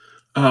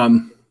 All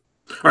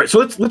right, so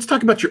let's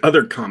talk about your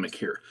other comic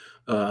here,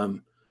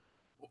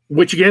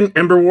 which again,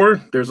 Ember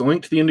War. There's a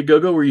link to the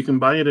Indiegogo where you can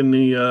buy it in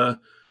the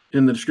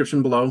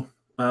description below.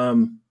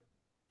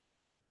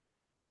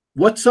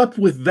 What's up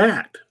with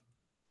that?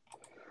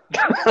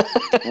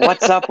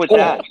 What's up with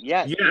that?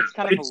 Yeah, it's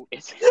kind of.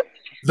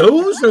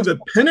 Those are the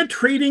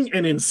penetrating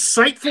and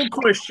insightful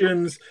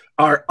questions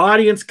our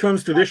audience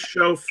comes to this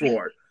show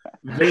for.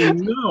 They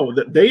know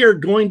that they are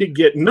going to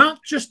get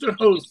not just a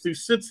host who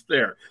sits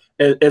there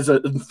and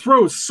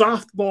throws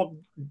softball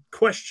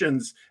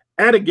questions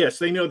at a guest.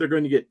 They know they're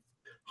going to get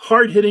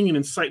hard-hitting and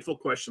insightful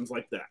questions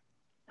like that.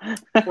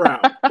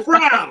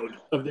 Proud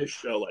of this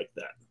show like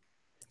that.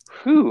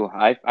 Whew,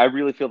 I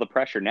really feel the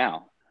pressure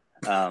now.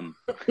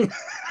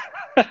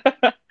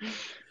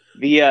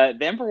 The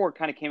Ember War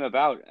kind of came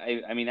about.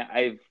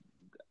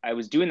 I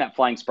was doing that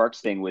Flying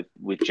Sparks thing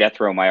with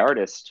Jethro, my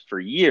artist, for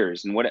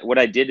years. And what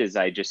I did is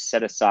I just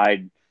set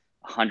aside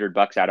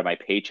 $100 out of my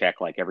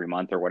paycheck like every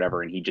month or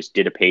whatever, and he just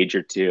did a page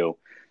or two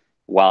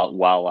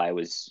while I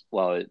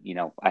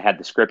had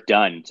the script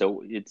done.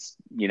 So it's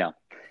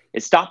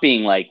it stopped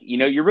being like,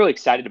 you're really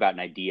excited about an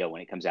idea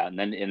when it comes out, and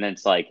then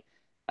it's like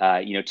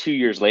 2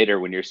 years later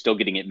when you're still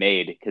getting it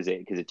made because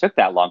it took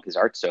that long because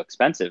art's so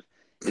expensive.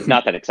 It's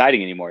not that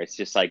exciting anymore. It's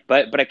just like,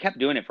 but I kept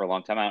doing it for a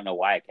long time. I don't know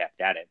why I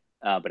kept at it,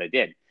 but I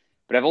did.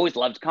 But I've always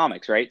loved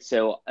comics, right?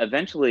 So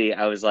eventually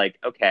I was like,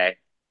 okay,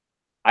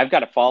 I've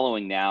got a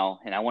following now,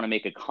 and I want to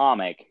make a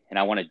comic, and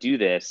I want to do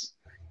this.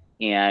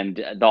 And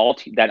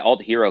that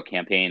alt hero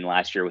campaign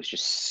last year was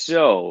just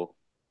so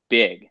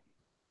big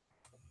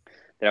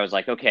that I was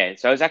like, okay.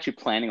 So I was actually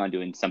planning on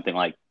doing something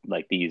like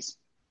these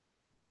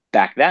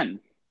back then,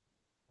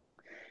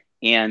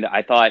 and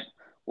I thought,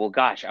 well,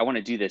 gosh, I want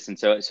to do this. And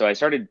so I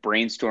started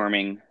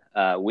brainstorming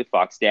with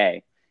Vox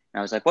Day, and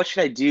I was like, what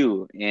should I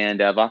do? And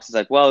Vox is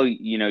like, well,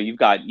 you've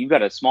got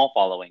a small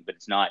following, but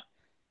it's not,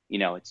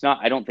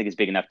 I don't think it's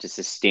big enough to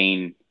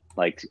sustain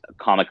like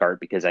comic art,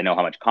 because I know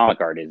how much comic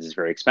art is. It's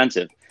very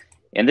expensive.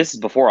 And this is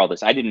before all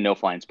this. I didn't know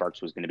Flying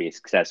Sparks was going to be a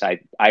success.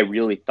 I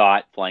really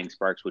thought Flying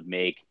Sparks would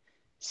make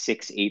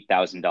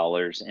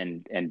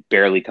 $6,000-$8,000 and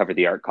barely cover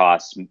the art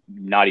costs,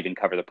 not even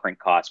cover the print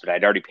costs. But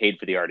I'd already paid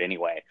for the art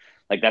anyway.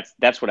 Like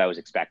that's what I was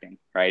expecting,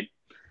 right?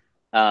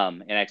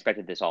 And I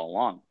expected this all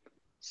along.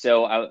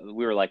 So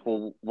we were like,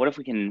 well, what if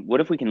we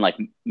can like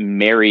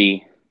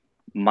marry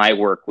my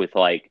work with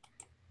like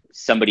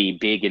somebody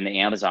big in the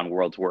Amazon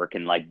world's work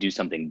and like do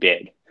something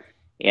big?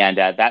 And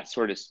that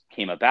sort of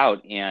came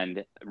about.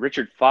 And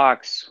Richard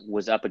Fox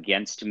was up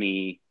against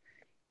me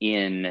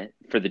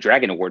for the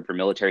Dragon Award for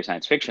military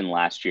science fiction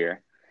last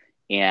year.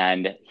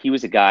 And he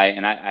was a guy,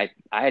 and I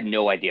had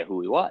no idea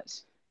who he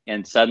was.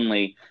 And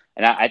suddenly,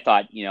 and I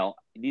thought,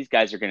 these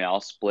guys are going to all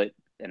split,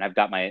 and I've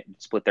got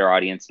split their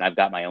audience, and I've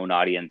got my own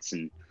audience,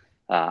 and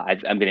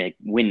I'm going to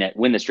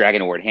win this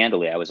Dragon Award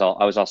handily. I was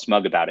all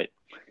smug about it.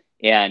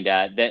 And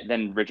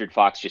then Richard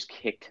Fox just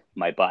kicked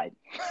my butt.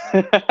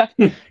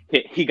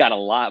 He got a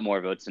lot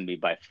more votes than me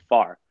by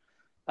far.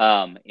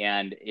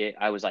 And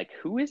I was like,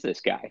 who is this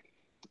guy?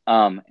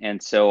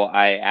 And so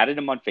I added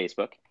him on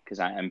Facebook because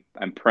I'm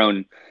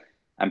prone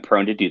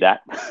to do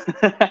that.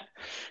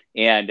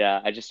 And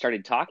I just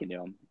started talking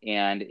to him,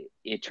 and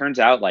it turns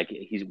out like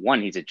he's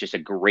just a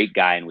great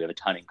guy, and we have a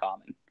ton in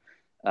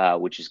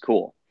common, which is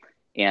cool.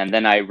 And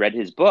then I read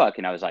his book,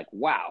 and I was like,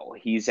 wow,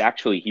 he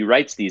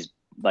writes these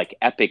like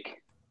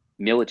epic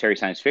military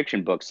science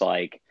fiction books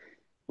like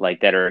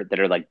that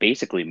are like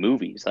basically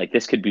movies. Like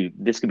this could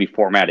be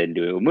formatted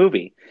into a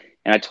movie.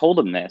 And I told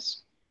him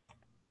this,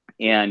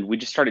 and we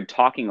just started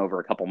talking over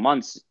a couple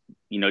months,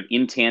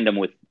 in tandem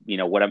with,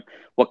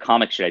 what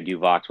comic should I do,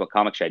 Vox? What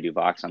comic should I do,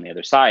 Vox, on the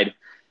other side?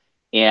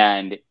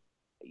 And,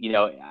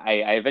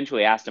 I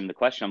eventually asked him the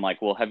question. I'm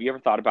like, well, have you ever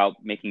thought about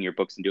making your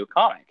books into a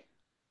comic?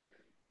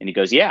 And he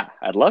goes, yeah,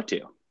 I'd love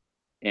to.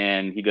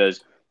 And he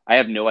goes, I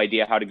have no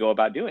idea how to go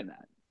about doing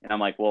that. And I'm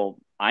like, well,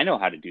 I know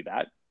how to do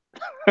that.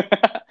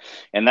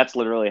 And that's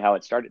literally how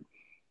it started.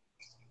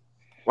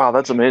 Wow,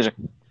 that's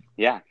amazing.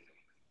 Yeah.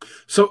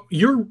 So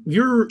you're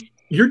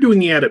doing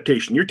the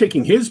adaptation. You're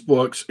taking his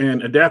books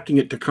and adapting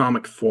it to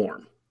comic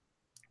form.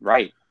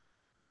 Right.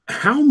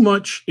 How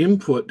much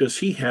input does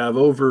he have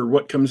over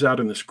what comes out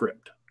in the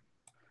script?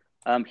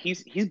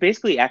 He's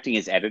basically acting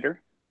as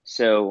editor.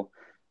 So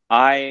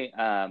I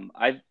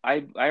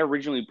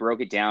originally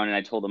broke it down, and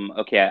I told him,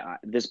 okay,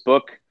 this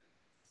book,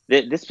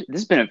 this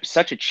has been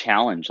such a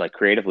challenge, like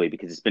creatively,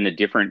 because it's been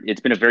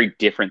a very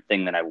different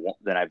thing than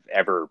I've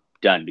ever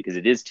done, because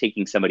it is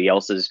taking somebody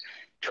else's,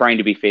 trying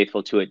to be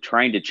faithful to it,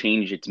 trying to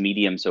change its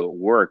medium so it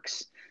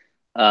works.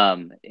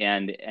 And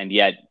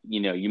yet,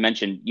 you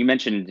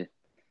mentioned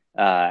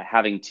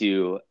having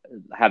to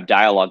have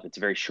dialogue that's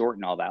very short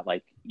and all that.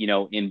 Like,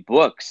 in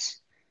books,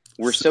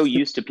 we're so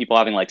used to people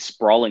having like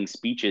sprawling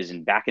speeches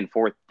and back and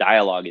forth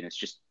dialogue, and it's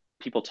just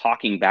people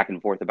talking back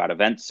and forth about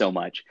events so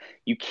much.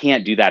 You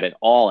can't do that at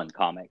all in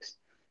comics.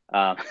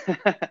 Uh,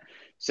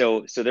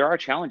 so there are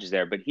challenges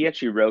there, but he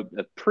actually wrote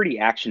a pretty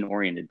action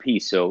oriented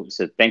piece. So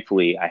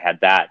thankfully I had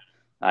that.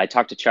 I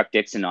talked to Chuck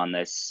Dixon on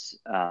this,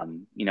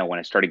 when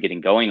I started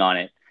getting going on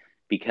it,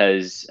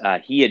 because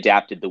he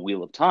adapted the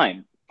Wheel of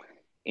Time.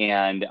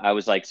 And I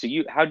was like,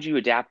 how'd you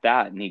adapt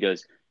that? And he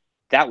goes,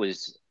 that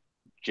was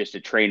just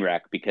a train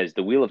wreck, because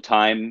the Wheel of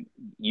Time,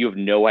 you have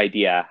no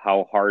idea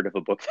how hard of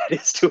a book that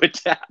is to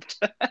adapt.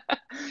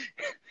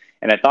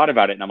 And I thought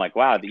about it and I'm like,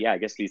 wow, yeah, I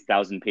guess these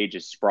 1,000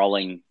 pages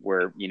sprawling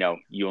where,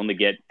 you only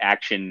get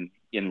action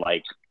in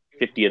like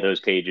 50 of those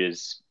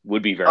pages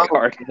would be very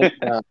hard.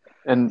 Yeah.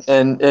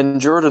 And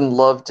Jordan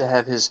loved to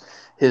have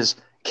his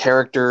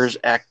characters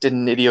act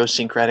in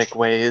idiosyncratic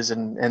ways,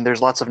 and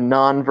there's lots of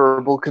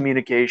nonverbal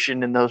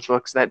communication in those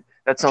books. That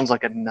sounds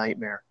like a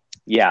nightmare.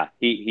 Yeah,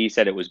 he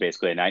said it was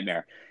basically a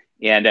nightmare.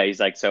 And he's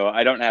like, so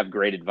I don't have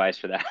great advice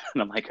for that.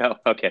 And I'm like, oh,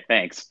 okay,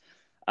 thanks.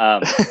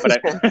 But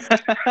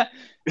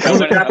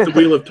don't adapt the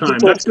Wheel of Time.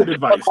 That's good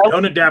advice.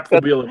 Don't adapt the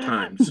Wheel of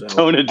Time. So.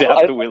 Don't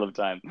adapt the Wheel of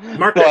Time.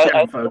 Mark that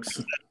down,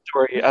 folks.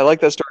 Story. I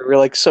like that story. We're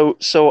like, so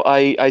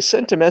I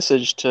sent a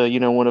message to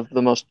one of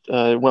the most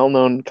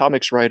well-known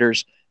comics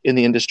writers in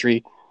the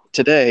industry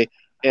today,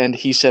 and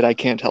he said, I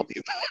can't help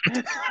you.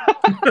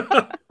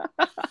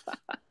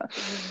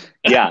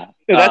 Yeah,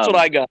 that's what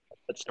I got.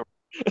 That story.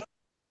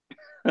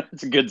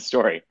 That's a good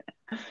story.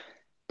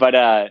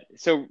 But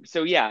so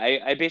yeah,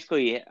 I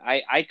basically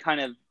I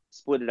kind of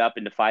split it up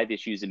into 5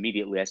 issues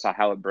immediately. I saw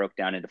how it broke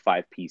down into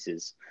 5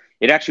 pieces.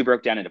 It actually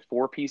broke down into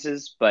 4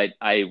 pieces, but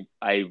I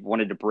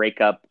wanted to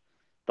break up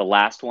the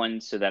last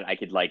one so that I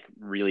could like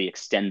really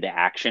extend the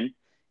action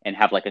and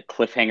have like a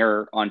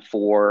cliffhanger on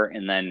 4,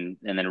 and then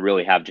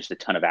really have just a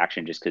ton of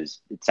action, just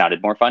because it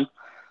sounded more fun.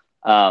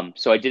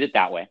 So I did it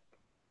that way,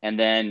 and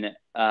then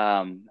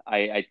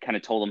I kind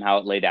of told them how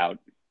it laid out.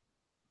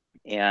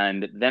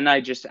 And then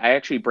I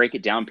actually break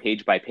it down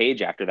page by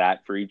page after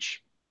that for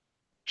each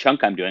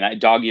chunk I'm doing. I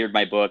dog-eared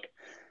my book.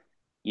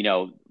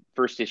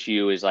 First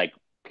issue is like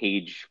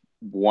page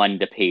 1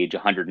 to page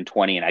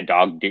 120, and I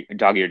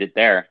dog-eared it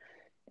there.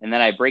 And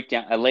then I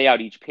lay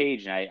out each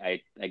page, and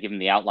I give him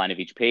the outline of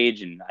each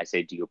page, and I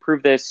say, do you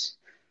approve this?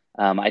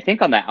 I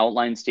think on the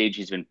outline stage,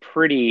 he's been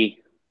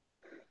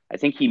I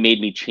think he made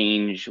me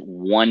change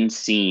 1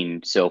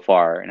 scene so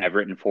far, and I've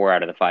written 4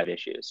 out of the 5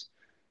 issues.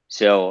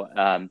 So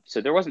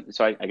there wasn't.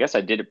 So I guess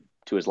I did it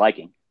to his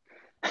liking.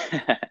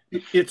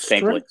 It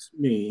strikes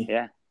me,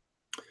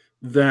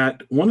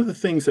 that one of the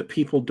things that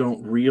people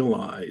don't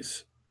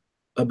realize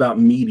about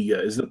media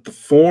is that the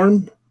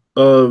form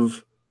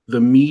of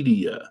the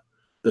media,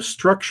 the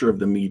structure of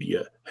the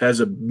media, has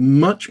a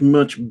much,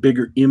 much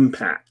bigger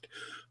impact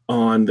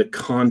on the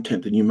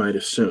content than you might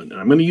assume. And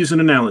I'm going to use an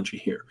analogy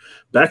here.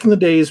 Back in the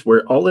days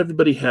where all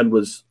everybody had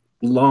was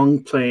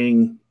long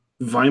playing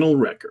vinyl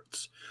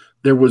records,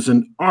 there was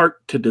an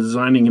art to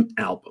designing an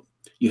album.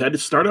 You had to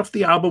start off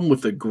the album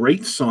with a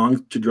great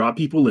song to draw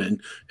people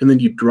in, and then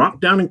you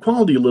drop down in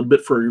quality a little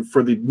bit for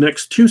the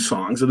next 2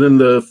 songs, and then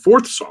the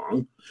 4th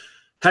song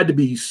had to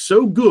be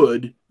so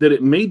good that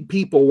it made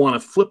people want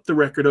to flip the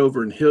record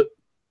over and hear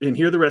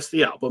the rest of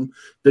the album.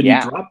 Then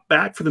you drop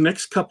back for the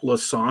next couple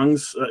of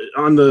songs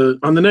on the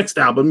next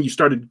album. You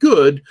started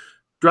good,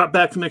 drop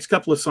back for the next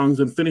couple of songs,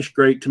 and finish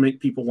great to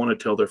make people want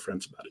to tell their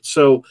friends about it.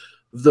 So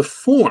the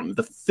form,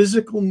 the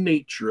physical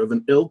nature of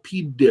an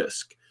LP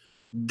disc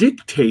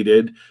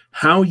dictated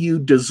how you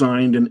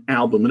designed an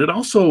album. And it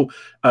also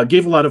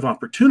gave a lot of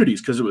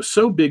opportunities, because it was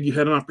so big, you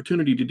had an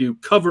opportunity to do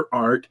cover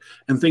art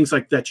and things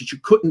like that you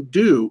couldn't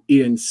do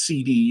in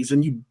CDs,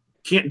 and you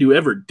can't do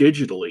ever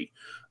digitally.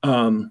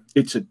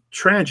 It's a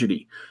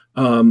tragedy.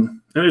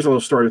 And there's a little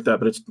story with that,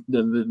 but it's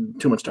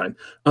too much time.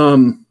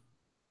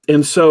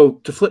 And so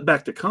to flip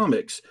back to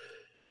comics,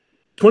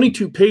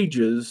 22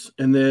 pages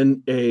and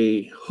then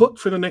a hook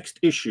for the next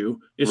issue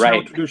is how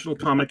a traditional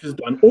comic is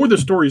done, or the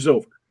story's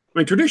over. I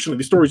mean, traditionally,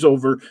 the story's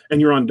over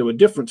and you're on to a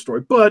different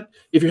story. But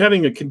if you're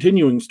having a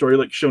continuing story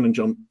like Shonen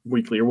Jump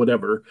Weekly or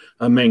whatever,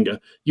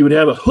 manga, you would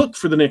have a hook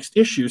for the next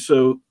issue,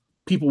 so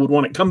people would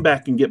want to come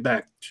back and get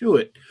back to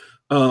it.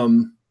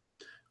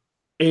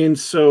 And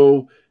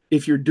so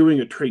if you're doing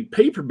a trade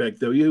paperback,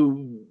 though,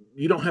 you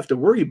don't have to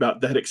worry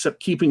about that,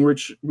 except keeping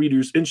rich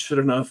readers interested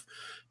enough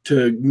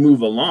to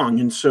move along.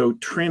 And so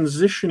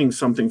transitioning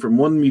something from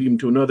one medium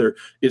to another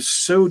is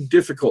so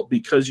difficult,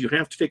 because you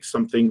have to take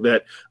something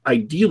that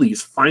ideally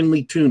is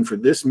finely tuned for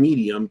this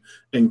medium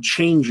and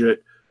change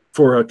it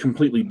for a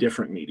completely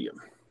different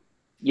medium.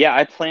 Yeah,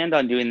 I planned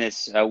on doing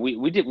this. We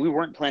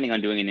weren't planning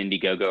on doing an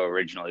Indiegogo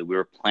originally. We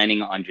were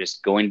planning on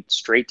just going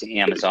straight to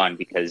Amazon,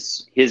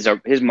 because his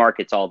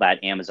market's all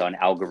that Amazon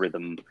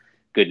algorithm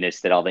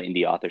goodness that all the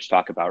indie authors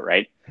talk about,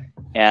 right?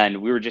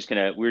 And we were just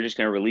gonna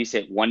release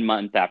it 1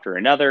 month after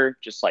another,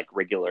 just like a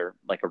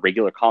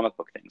regular comic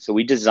book thing. So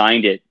we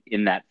designed it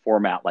in that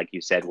format, like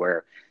you said,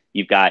 where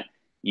you've got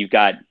you've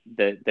got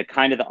the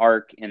kind of the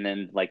arc, and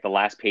then like the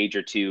last page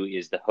or two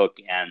is the hook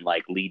and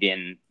like lead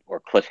in or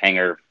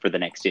cliffhanger for the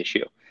next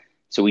issue.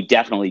 So we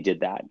definitely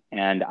did that,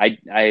 and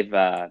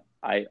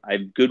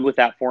I'm good with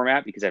that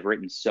format because I've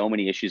written so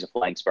many issues of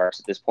Flying Sparks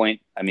at this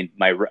point. I mean,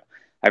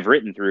 I've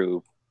written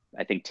through,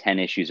 I think, 10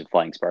 issues of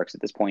Flying Sparks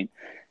at this point.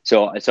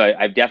 So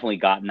I've definitely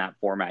gotten that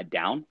format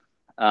down.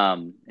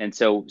 And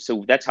so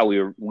that's how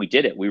we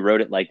did it. We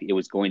wrote it like it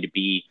was going to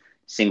be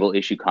single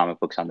issue comic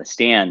books on the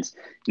stands.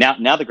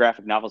 Now the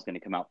graphic novel is going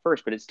to come out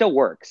first, but it still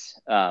works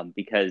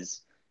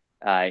because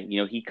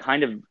he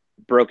kind of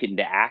broke it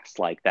into acts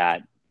like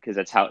that, because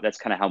that's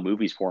kind of how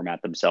movies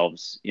format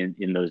themselves in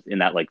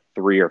that like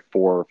 3 or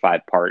 4 or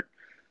 5 part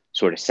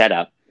sort of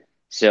setup.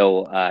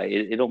 So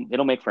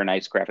it'll make for a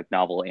nice graphic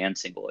novel and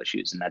single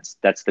issues, and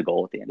that's the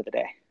goal at the end of the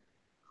day.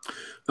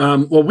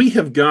 Well, we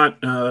have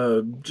got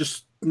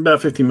just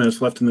about 15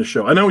 minutes left in the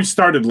show. I know we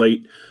started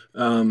late.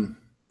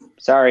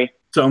 Sorry.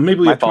 So maybe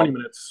we have 20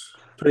 fault.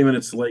 20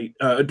 minutes late.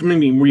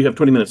 Maybe we have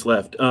 20 minutes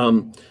left.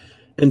 And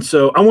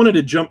so I wanted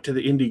to jump to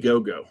the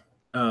Indiegogo.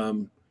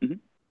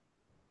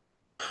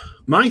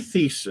 My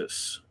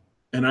thesis,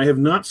 and I have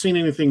not seen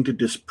anything to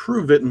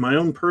disprove it, and my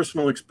own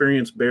personal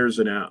experience bears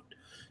it out,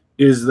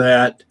 is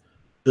that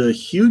the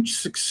huge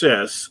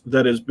success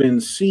that has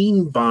been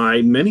seen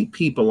by many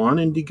people on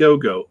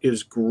Indiegogo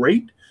is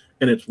great,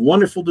 and it's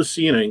wonderful to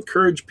see, and I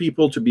encourage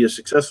people to be as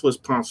successful as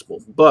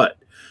possible. But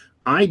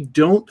I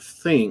don't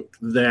think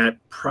that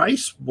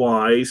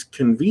price-wise,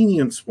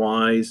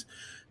 convenience-wise,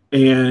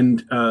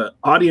 and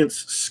audience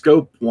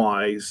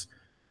scope-wise,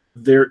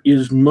 there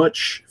is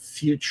much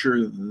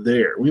future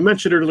there. We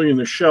mentioned earlier in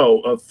the show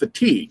of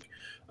fatigue.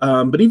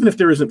 But even if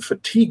there isn't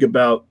fatigue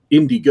about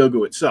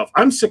Indiegogo itself,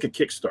 I'm sick of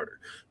Kickstarter,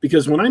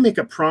 because when I make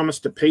a promise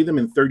to pay them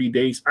in 30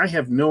 days, I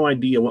have no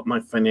idea what my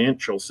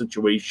financial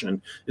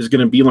situation is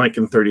going to be like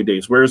in 30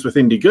 days. Whereas with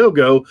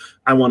Indiegogo,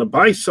 I want to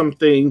buy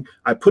something,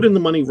 I put in the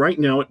money right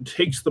now, it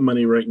takes the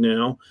money right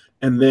now,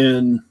 and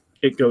then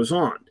it goes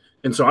on.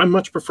 And so I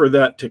much prefer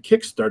that to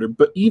Kickstarter.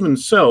 But even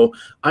so,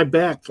 I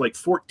backed like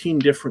 14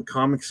 different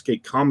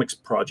Comicsgate comics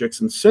projects.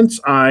 And since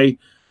I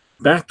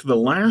backed the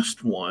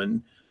last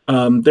one,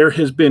 there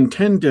has been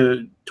 10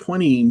 to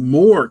 20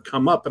 more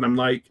come up. And I'm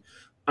like,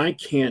 I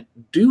can't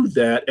do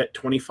that at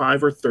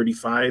 25 or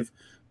 35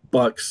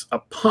 bucks a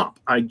pop.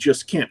 I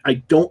just can't. I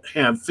don't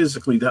have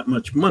physically that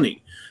much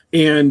money.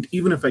 And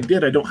even if I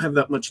did, I don't have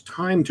that much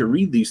time to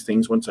read these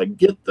things once I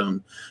get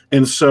them.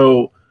 And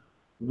so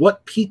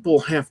what people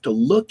have to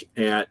look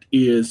at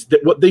is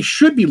that what they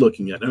should be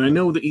looking at, and I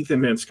know that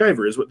Ethan Van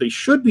Sciver is, what they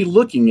should be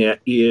looking at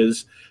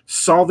is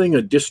solving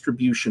a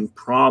distribution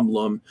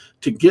problem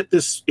to get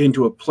this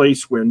into a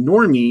place where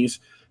normies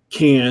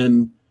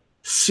can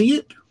see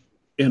it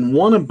and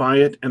want to buy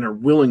it and are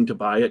willing to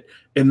buy it.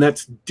 And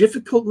that's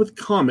difficult with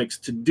comics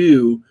to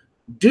do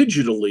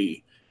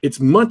digitally.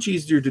 It's much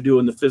easier to do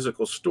in the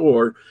physical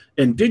store.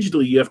 And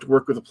digitally, you have to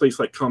work with a place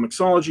like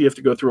Comixology. You have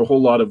to go through a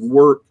whole lot of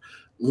work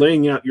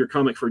laying out your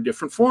comic for a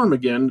different form,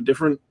 again,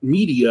 different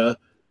media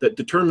that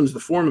determines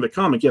the form of the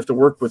comic. You have to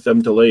work with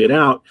them to lay it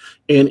out.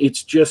 And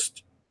it's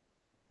just,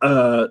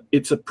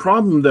 it's a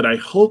problem that I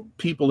hope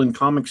people in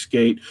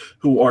Comicsgate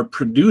who are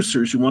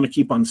producers who want to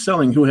keep on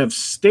selling, who have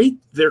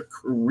staked their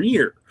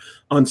career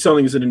on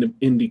selling as an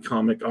indie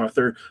comic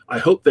author, I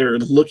hope they're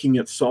looking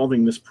at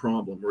solving this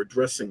problem or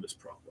addressing this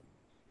problem.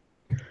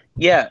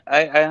 Yeah,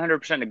 I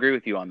 100% agree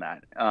with you on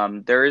that.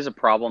 There is a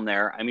problem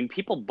there. I mean,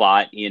 people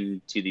bought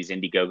into these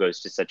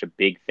Indiegogos to such a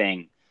big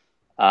thing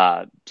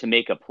to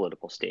make a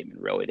political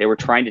statement, really. They were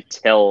trying to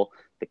tell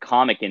the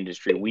comic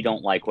industry, we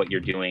don't like what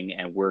you're doing,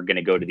 and we're going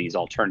to go to these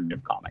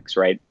alternative comics,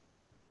 right?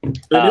 And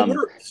it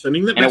worked.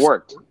 Sending that and it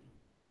worked.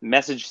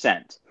 Message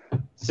sent.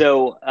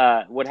 So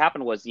what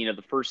happened was, the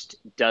first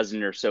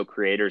dozen or so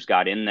creators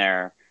got in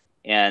there,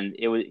 and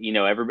it was,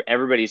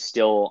 everybody's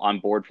still on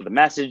board for the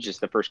message.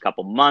 Just the first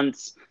couple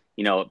months.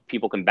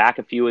 People can back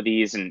a few of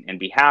these and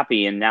be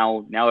happy. And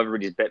now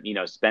everybody's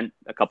spent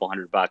a couple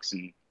 $100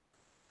 and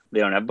they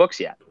don't have books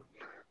yet.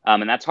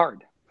 And that's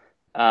hard.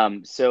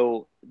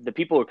 So the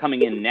people who are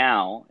coming in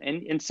now,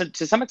 and so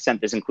to some extent,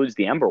 this includes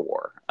the Ember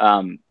War.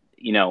 The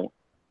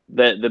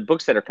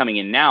books that are coming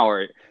in now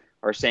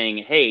are saying,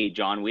 hey,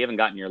 John, we haven't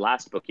gotten your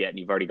last book yet, and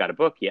you've already got a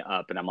book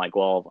up. And I'm like,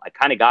 well, I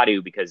kind of got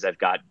to, because I've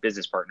got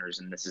business partners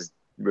and this is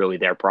really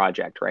their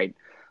project. Right.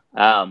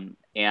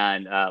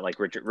 Like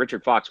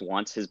Richard Fox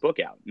wants his book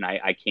out, and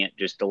I can't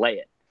just delay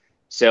it.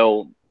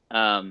 So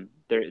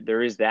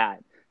there is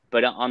that.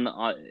 But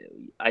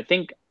I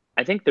think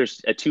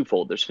there's a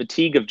twofold. There's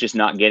fatigue of just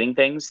not getting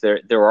things.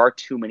 There are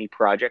too many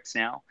projects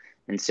now,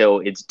 and so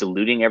it's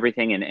diluting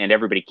everything, and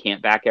everybody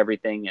can't back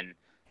everything, and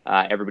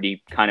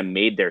everybody kind of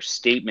made their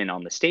statement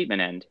on the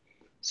statement end.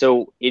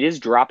 So it is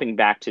dropping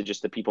back to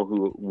just the people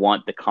who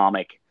want the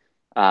comic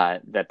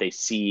that they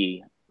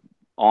see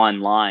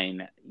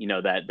online,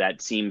 that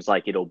seems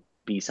like it'll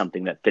be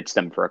something that fits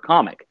them for a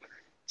comic.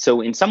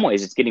 So in some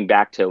ways, it's getting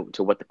back to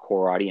what the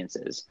core audience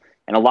is.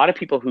 And a lot of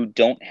people who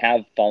don't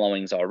have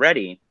followings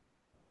already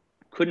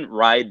couldn't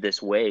ride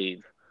this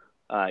wave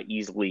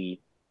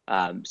easily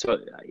So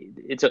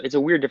it's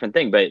a weird different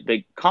thing, but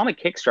the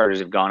comic Kickstarters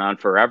have gone on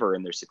forever,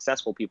 and there's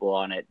successful people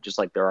on it, just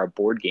like there are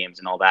board games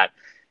and all that.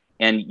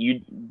 And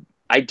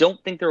I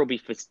don't think there will be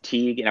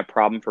fatigue and a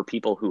problem for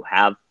people who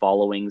have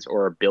followings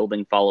or are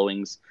building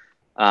followings.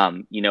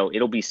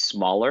 It'll be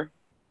smaller,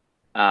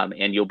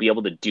 and you'll be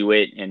able to do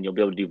it, and you'll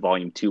be able to do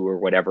volume 2 or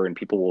whatever, and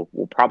people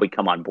will probably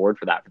come on board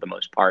for that for the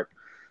most part.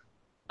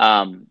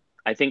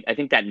 I think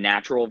that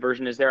natural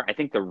version is there. I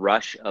think the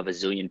rush of a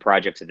zillion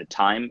projects at a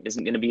time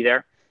isn't going to be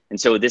there. And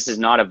so this is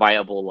not a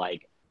viable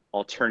like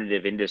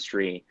alternative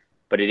industry,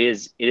 but it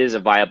is a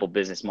viable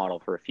business model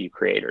for a few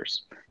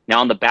creators.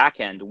 Now on the back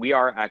end, we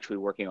are actually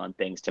working on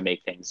things to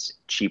make things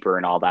cheaper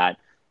and all that.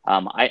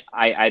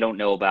 I don't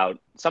know about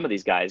some of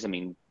these guys. I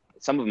mean,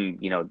 some of them,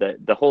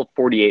 the whole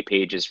 48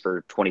 pages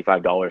for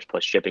 $25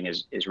 plus shipping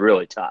is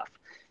really tough.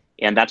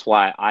 And that's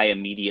why I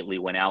immediately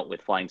went out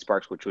with Flying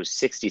Sparks, which was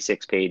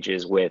 66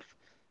 pages with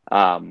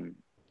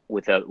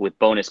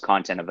bonus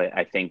content of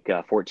I think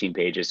 14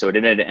 pages. So it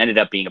ended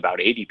up being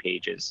about 80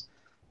 pages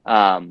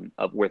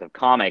worth of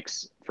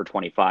comics for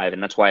 25,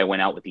 and that's why I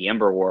went out with the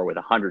Ember War with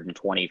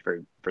 120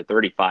 for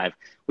 35,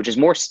 which is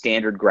more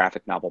standard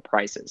graphic novel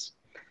prices.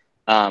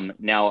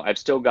 Now I've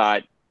still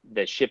got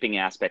the shipping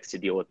aspects to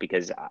deal with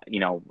because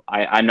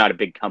I'm not a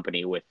big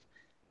company with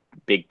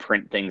big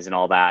print things and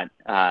all that.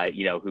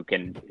 Who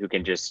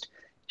can just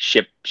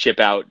ship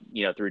out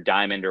through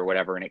Diamond or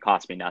whatever, and it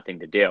costs me nothing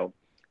to do.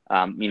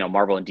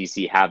 Marvel and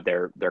DC have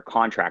their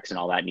contracts and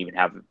all that, and even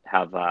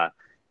have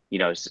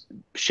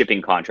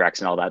shipping contracts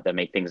and all that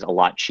make things a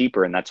lot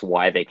cheaper, and that's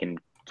why they can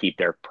keep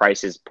their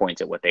prices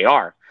points at what they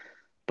are.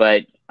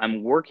 But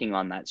I'm working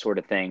on that sort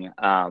of thing,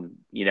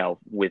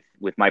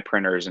 with my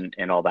printers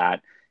and all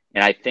that.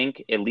 And I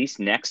think at least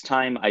next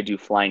time I do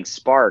Flying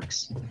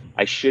Sparks,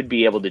 I should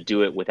be able to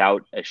do it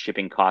without a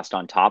shipping cost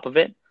on top of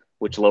it,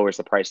 which lowers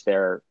the price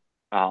there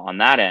on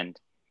that end.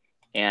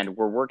 And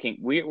we're working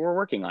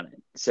on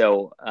it.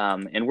 So,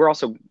 and we're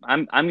also,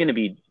 I'm going to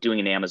be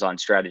doing an Amazon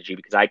strategy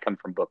because I come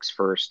from books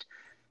first.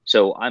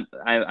 So I'm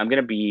going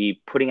to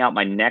be putting out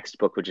my next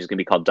book, which is going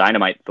to be called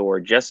Dynamite Thor,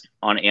 just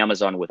on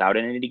Amazon without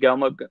an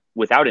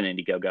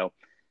Indiegogo,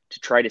 to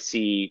try to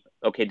see,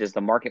 okay, does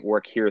the market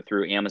work here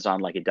through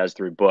Amazon like it does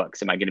through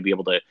books? Am I going to be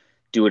able to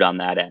do it on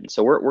that end?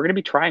 So we're going to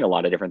be trying a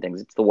lot of different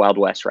things. It's the Wild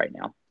West right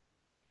now.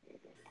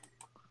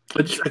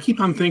 I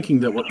keep on thinking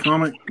that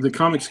the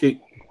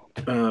Comicsgate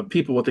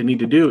people, what they need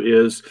to do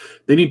is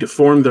they need to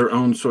form their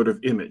own sort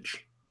of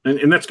image.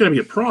 And that's going to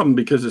be a problem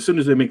because as soon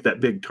as they make that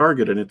big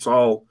target and it's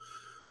all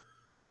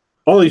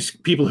these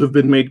people who've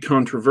been made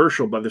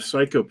controversial by the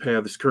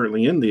psychopaths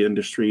currently in the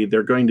industry,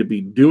 they're going to be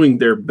doing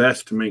their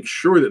best to make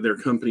sure that their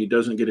company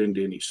doesn't get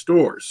into any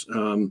stores.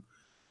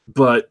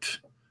 But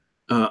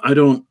I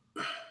don't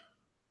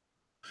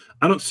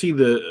see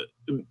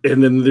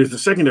and then there's the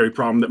secondary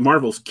problem that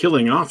Marvel's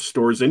killing off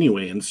stores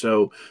anyway. And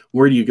so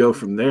where do you go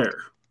from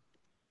there?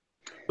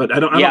 But I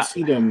don't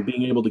see them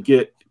being able to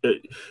get,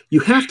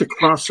 you have to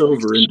cross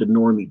over into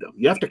normiedom.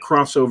 You have to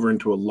cross over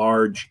into a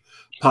large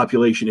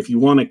population. If you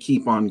want to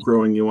keep on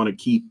growing, you want to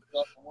keep,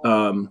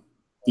 you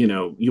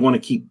want to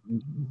keep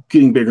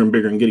getting bigger and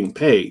bigger and getting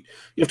paid.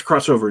 You have to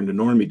cross over into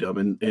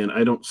normiedom. And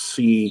I don't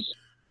see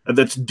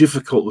that's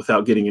difficult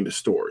without getting into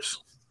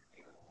stores.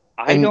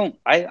 I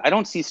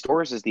don't see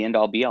stores as the end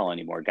all be all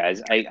anymore,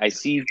 guys. I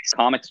see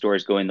comic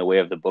stores going the way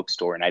of the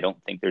bookstore, and I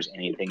don't think there's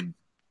anything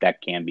that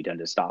can be done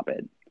to stop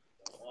it.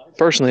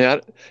 Personally,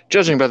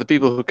 judging by the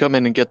people who come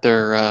in and get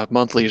their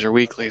monthlies or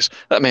weeklies,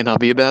 that may not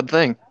be a bad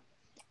thing.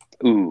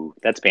 Ooh,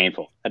 that's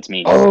painful. That's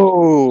mean.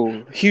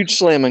 Oh, huge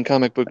slam on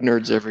comic book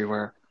nerds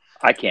everywhere.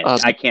 I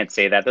can't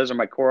say that. Those are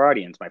my core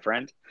audience, my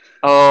friend.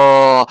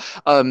 Oh,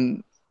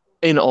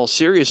 in all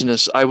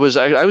seriousness, I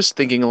was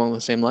thinking along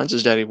the same lines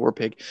as Daddy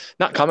Warpig.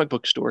 Not comic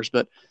book stores,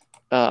 but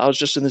I was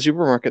just in the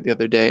supermarket the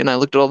other day, and I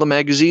looked at all the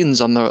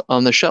magazines on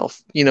the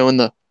shelf.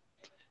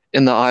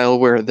 In the aisle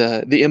where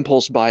the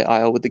impulse buy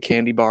aisle with the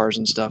candy bars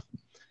and stuff.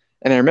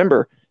 And I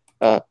remember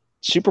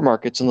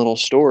supermarkets and little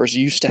stores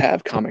used to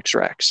have comics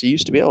racks. You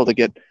used to be able to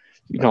get,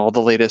 all the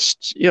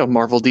latest,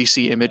 Marvel,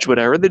 DC, Image,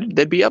 whatever.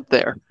 They'd be up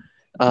there,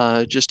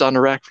 just on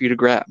a rack for you to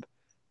grab.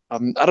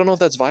 I don't know if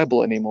that's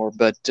viable anymore,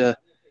 but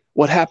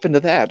what happened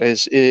to that?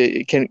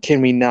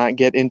 Can we not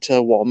get into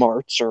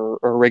Walmarts or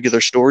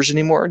regular stores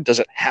anymore? Does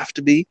it have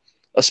to be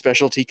a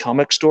specialty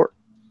comic store?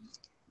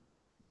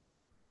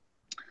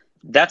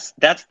 That's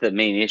the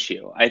main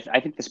issue. I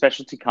think the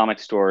specialty comic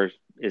store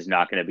is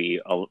not going to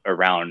be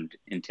around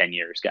in 10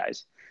 years,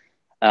 guys.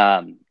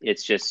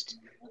 It's just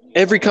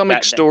every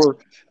comic store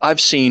I've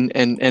seen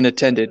and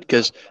attended,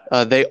 because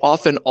they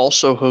often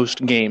also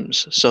host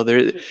games. So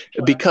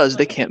because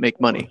they can't make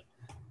money,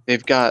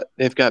 they've got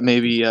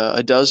maybe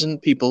a dozen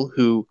people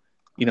who,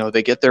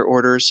 they get their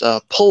orders,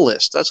 pull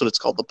list. That's what it's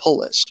called, the pull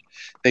list.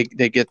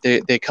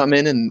 They come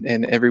in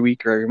and every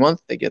week or every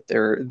month they get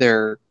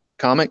their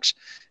comics.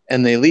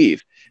 And they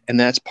leave, and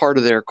that's part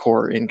of their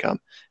core income.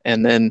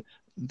 And then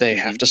they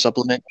have to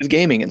supplement with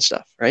gaming and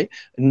stuff, right?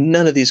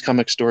 None of these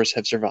comic stores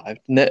have survived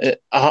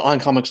on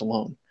comics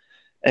alone.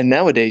 And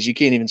nowadays, you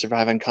can't even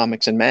survive on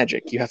comics and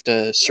magic. You have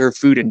to serve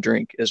food and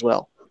drink as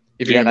well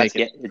if you're Yeah, gonna make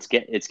it.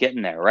 it's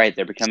getting there, right?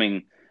 They're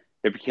becoming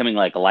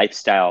like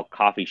lifestyle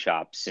coffee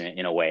shops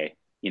in a way,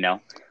 you know.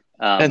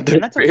 And And they're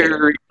that's okay.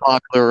 very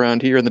popular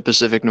around here in the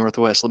Pacific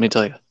Northwest. Let me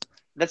tell you.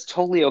 That's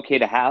totally okay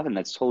to have, and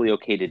that's totally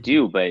okay to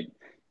do. But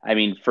I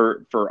mean,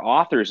 for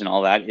authors and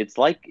all that, it's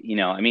like,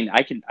 I mean,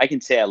 I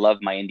can say I love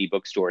my indie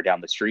bookstore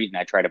down the street, and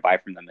I try to buy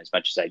from them as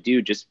much as I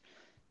do.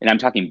 And I'm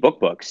talking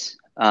books.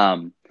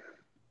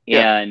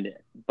 Yeah. And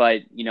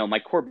but my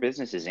core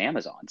business is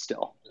Amazon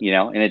still,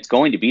 and it's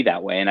going to be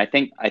that way. And I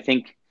think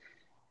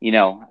you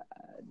know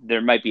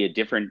there might be a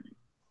different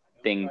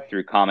thing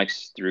through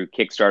comics through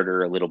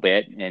Kickstarter a little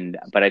bit,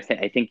 but I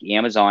think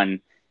Amazon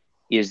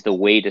is the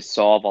way to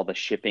solve all the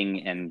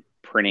shipping and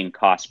printing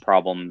cost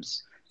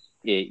problems,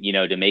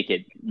 to make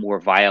it more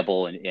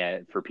viable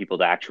and for people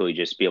to actually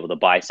just be able to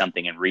buy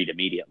something and read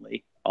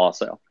immediately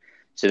also.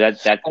 So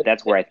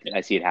that's where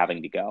I see it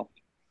having to go.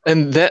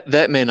 And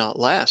that may not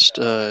last.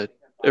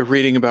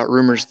 Reading about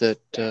rumors that,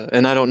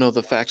 and I don't know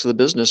the facts of the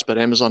business, but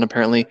Amazon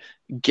apparently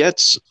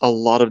gets a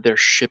lot of their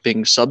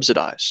shipping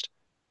subsidized.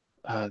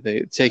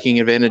 They taking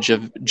advantage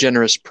of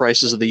generous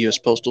prices of the U.S.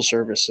 Postal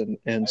Service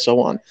and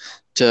so on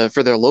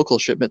for their local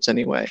shipments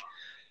anyway.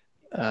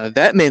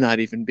 That may not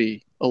even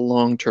be a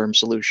long-term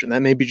solution.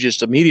 That may be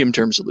just a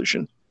medium-term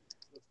solution.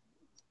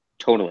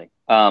 Totally.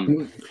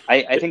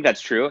 I think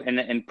that's true,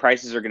 and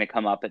prices are going to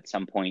come up at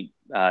some point,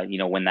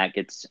 when that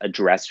gets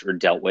addressed or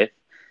dealt with.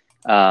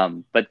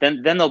 But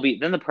then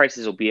the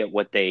prices will be at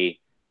what they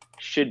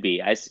should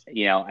be. I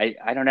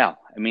don't know.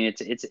 I mean,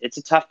 it's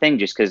a tough thing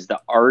just because the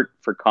art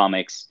for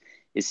comics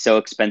is so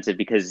expensive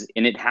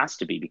and it has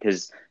to be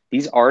because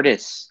these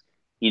artists,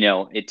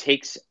 it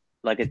takes,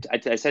 like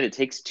I said, it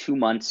takes 2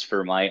 months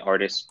for my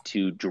artist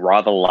to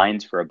draw the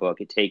lines for a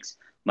book. It takes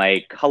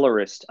my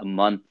colorist a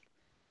month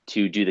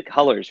to do the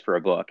colors for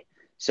a book.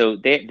 So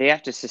they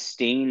have to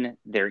sustain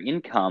their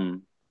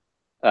income.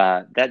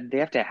 That they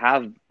have to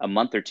have a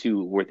month or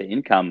two worth of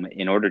income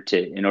in order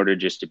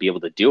just to be able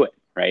to do it,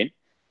 right?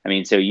 I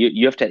mean, so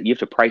you have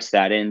to price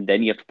that in,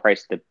 then you have to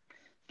price the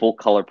full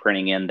color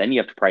printing in, then you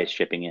have to price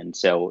shipping in.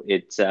 So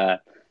it's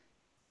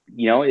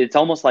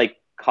almost like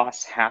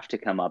costs have to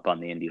come up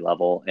on the indie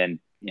level, and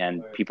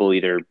people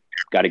either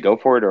got to go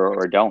for it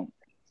or don't.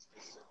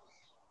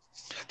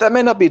 That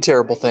may not be a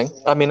terrible thing.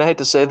 I mean, I hate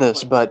to say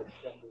this, but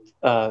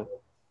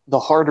the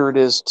harder it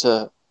is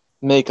to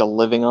make a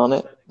living on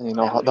it,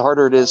 the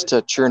harder it is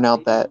to churn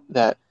out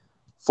that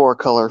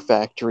 4-color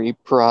factory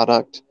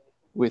product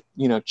with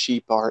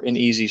cheap art and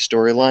easy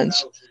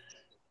storylines.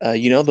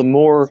 The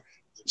more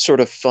sort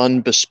of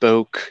fun,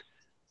 bespoke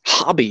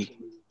hobby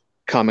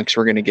comics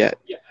we're going to get.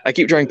 I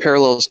keep drawing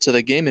parallels to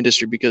the game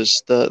industry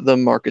because the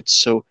market's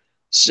so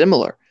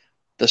similar.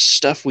 The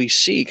stuff we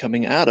see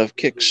coming out of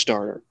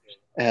Kickstarter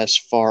as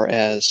far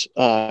as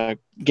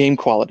game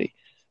quality,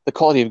 the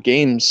quality of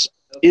games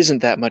isn't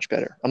that much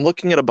better. I'm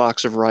looking at a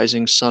box of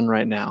Rising Sun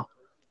right now,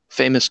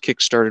 famous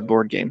Kickstarted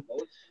board game,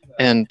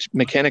 and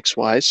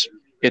mechanics-wise,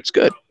 it's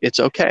good. It's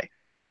okay.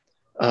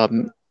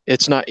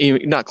 It's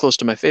not close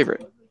to my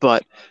favorite,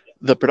 but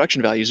the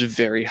production value is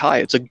very high.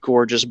 It's a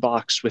gorgeous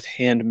box with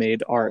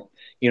handmade art,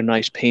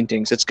 nice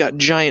paintings. It's got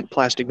giant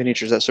plastic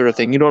miniatures, that sort of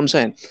thing. You know what I'm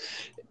saying?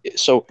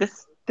 So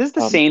This is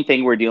the same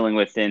thing we're dealing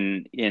with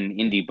in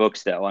indie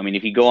books, though. I mean,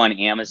 if you go on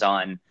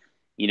Amazon,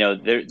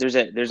 there's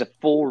a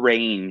full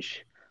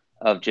range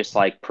of just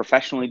like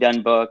professionally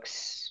done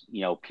books.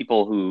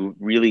 People who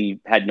really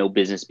had no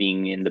business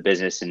being in the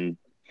business and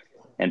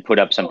put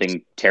up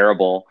something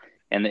terrible,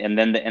 and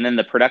then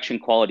the production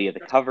quality of the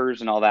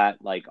covers and all that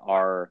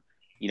are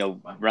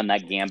run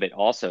that gambit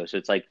also. So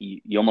it's like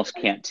you almost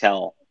can't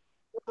tell.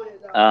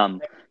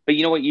 But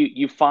you know what,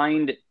 you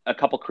find a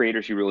couple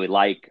creators you really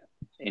like,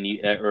 and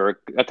or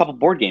a couple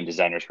board game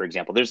designers, for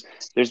example. There's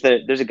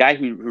a guy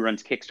who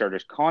runs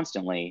Kickstarters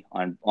constantly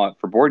on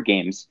for board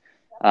games,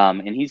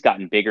 and he's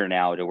gotten bigger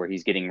now to where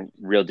he's getting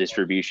real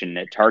distribution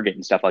at Target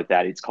and stuff like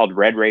that. It's called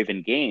Red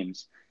Raven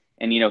Games,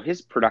 and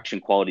his production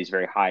quality is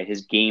very high.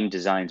 His game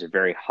designs are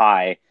very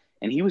high,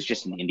 and he was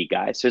just an indie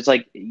guy. So it's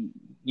like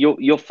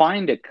you'll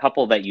find a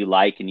couple that you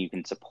like and you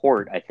can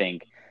support, I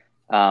think.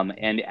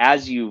 And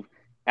as you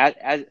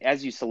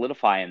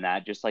solidify in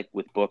that, just like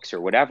with books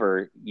or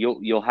whatever,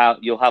 you'll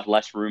have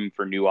less room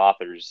for new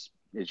authors.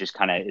 It just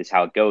kind of is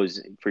how it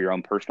goes for your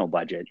own personal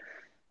budget.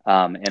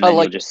 And then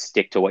you'll just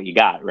stick to what you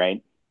got,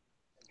 right?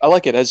 I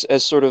like it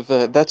as sort of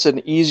that's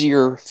an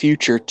easier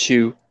future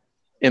to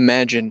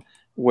imagine,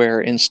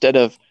 where instead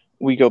of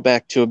we go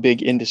back to a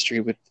big industry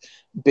with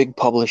big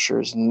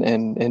publishers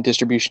and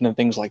distribution and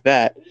things like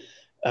that,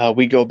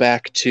 we go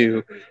back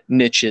to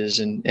niches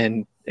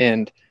and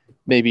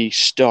maybe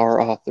star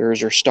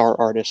authors or star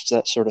artists,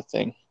 that sort of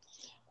thing.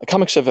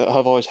 Comics have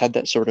always had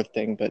that sort of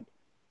thing, but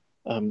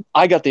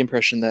I got the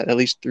impression that at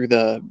least through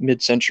the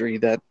mid-century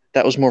that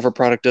was more of a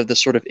product of the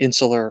sort of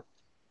insular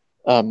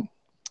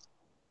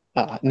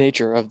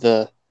nature of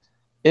the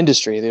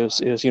industry. It was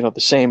the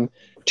same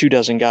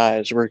 24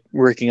 guys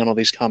working on all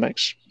these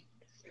comics.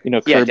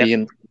 Kirby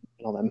and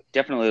all them.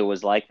 definitely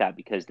was like that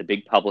because the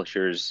big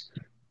publishers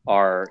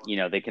are,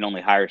 they can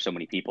only hire so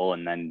many people,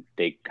 and then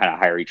they kind of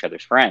hire each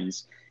other's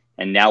friends.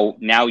 And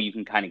now you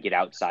can kind of get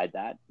outside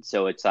that.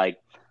 So it's like,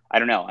 I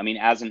don't know. I mean,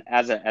 as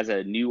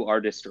a new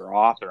artist or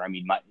author, I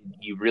mean,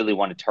 you really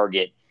want to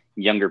target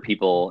younger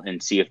people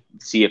and see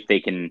if they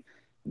can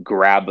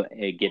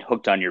get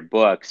hooked on your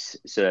books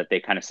so that they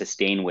kind of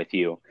sustain with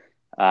you.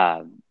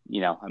 I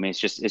mean, it's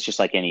just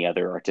like any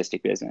other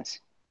artistic business.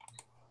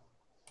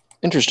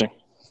 Interesting.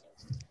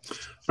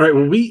 All right.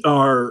 Well, we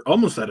are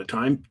almost out of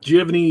time. Do you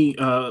have any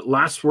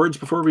last words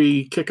before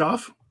we kick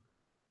off?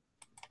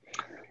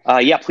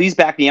 Yeah, please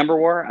back the Ember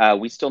War.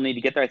 We still need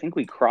to get there. I think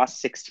we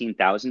crossed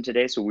 16,000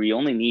 today, so we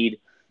only need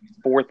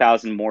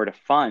 4,000 more to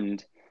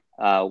fund.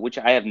 Which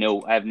I have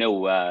no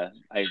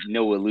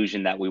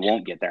illusion that we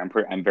won't get there.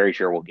 I'm very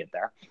sure we'll get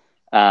there,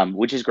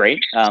 which is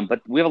great.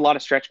 But we have a lot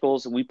of stretch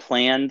goals. We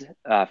planned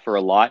for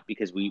a lot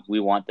because we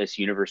want this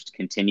universe to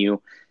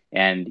continue.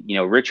 And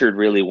Richard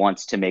really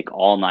wants to make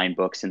all 9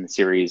 books in the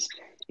series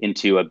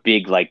into a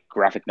big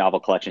graphic novel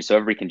collection, so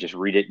everybody can just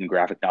read it in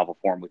graphic novel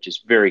form, which is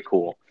very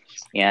cool.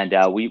 And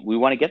we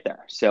want to get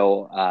there.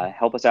 So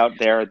help us out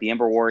there. The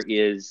Ember War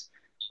is.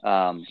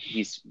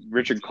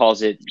 Richard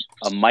calls it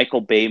a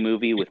Michael Bay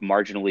movie with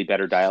marginally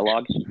better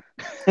dialogue.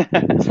 I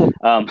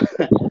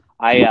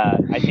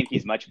think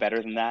he's much better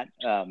than that.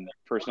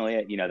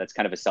 Personally, that's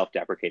kind of a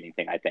self-deprecating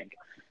thing, I think.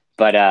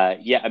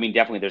 But yeah, I mean,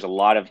 definitely there's a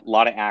lot of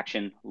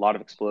action, a lot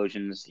of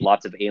explosions,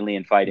 lots of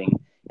alien fighting,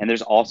 and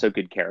there's also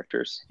good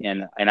characters.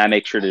 And I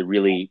make sure to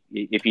really,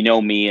 if you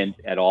know me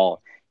at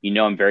all,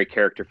 I'm very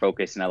character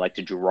focused, and I like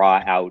to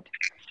draw out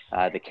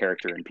the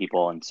character in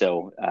people. And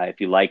so if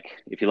you like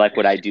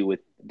what I do with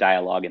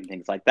dialogue and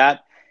things like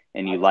that,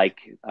 and you like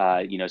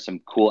some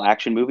cool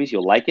action movies,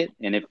 you'll like it.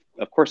 And if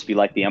you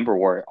like the Ember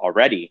War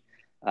already,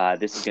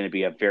 this is going to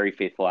be a very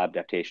faithful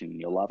adaptation, and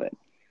you'll love it.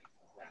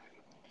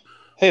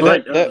 Hey,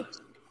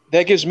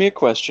 that gives me a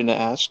question to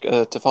ask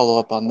to follow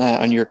up on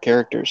that, on your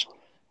characters.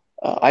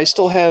 I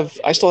still have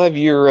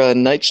your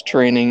Knights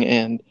training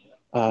and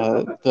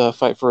the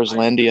Fight for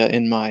Islandia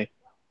in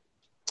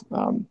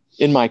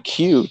my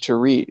queue to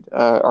read.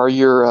 Are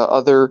your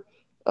other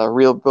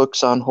real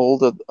books on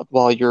hold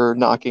while you're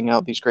knocking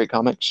out these great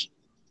comics?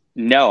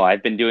 No,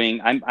 I've been doing.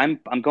 I'm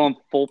going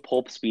full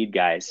pulp speed,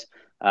 guys.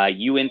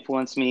 You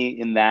influenced me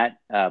in that.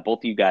 Both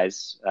of you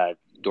guys,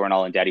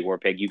 Dornall and Daddy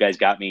Warpig, you guys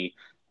got me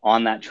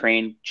on that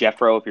train.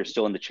 Jeffro, if you're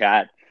still in the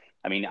chat,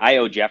 I mean, I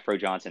owe Jeffro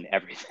Johnson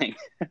everything.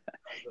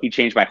 He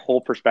changed my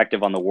whole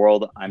perspective on the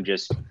world. I'm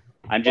just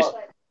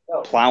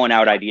plowing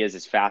out ideas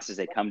as fast as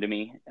they come to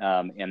me,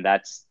 and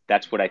that's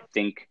what I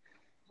think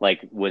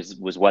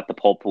was what the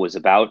pulp was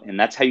about, and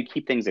that's how you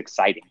keep things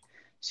exciting.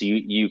 So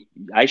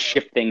I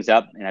shift things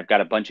up, and I've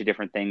got a bunch of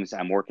different things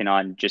I'm working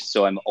on, just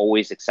so I'm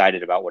always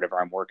excited about whatever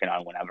I'm working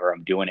on whenever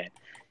I'm doing it.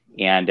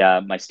 And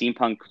my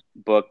steampunk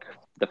book,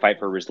 The Fight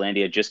for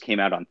Rislandia, just came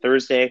out on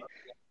Thursday.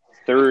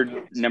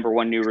 3rd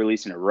 #1 new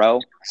release in a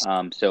row.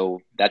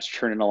 So that's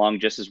churning along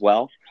just as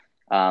well.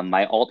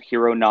 My alt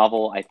hero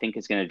novel, I think,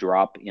 is going to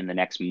drop in the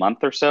next month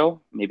or so,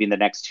 maybe in the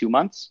next 2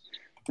 months.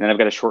 And then I've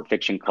got a short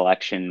fiction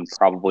collection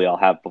probably I'll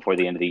have before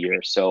the end of the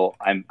year. So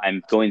I'm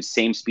going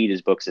same speed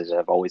as books as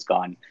I've always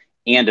gone,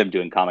 and I'm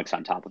doing comics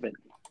on top of it.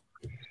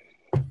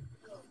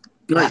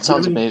 That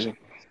sounds amazing.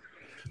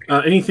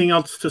 Anything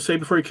else to say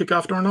before you kick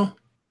off, Dornall?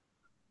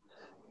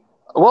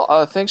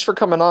 Well, thanks for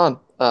coming on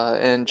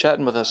and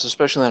chatting with us,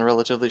 especially on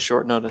relatively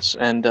short notice.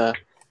 And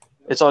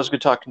it's always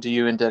good talking to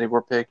you and Daddy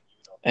Warpig.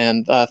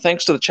 And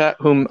thanks to the chat,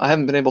 whom I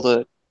haven't been able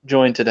to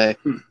join today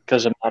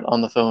because I'm not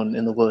on the phone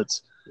in the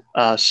woods.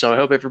 So I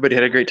hope everybody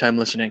had a great time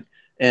listening.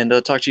 And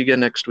talk to you again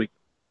next week.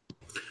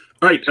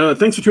 All right.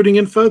 Thanks for tuning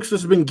in, folks.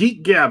 This has been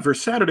Geek Gab for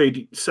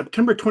Saturday,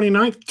 September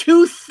 29th,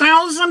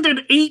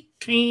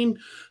 2018.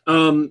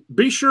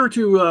 Be sure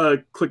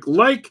to click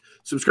like,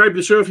 subscribe to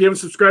the show if you haven't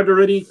subscribed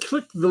already.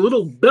 Click the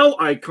little bell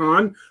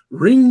icon.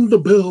 Ring the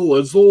bell,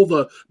 as all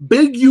the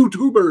big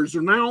YouTubers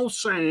are now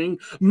saying.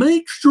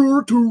 Make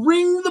sure to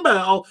ring the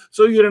bell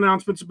so you get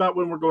announcements about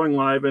when we're going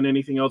live and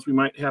anything else we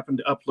might happen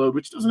to upload,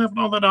 which doesn't happen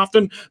all that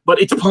often,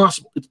 but it's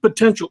possible. It's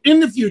potential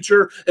in the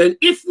future. And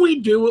if we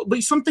do, it'll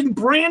be something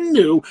brand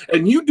new,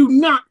 and you do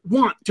not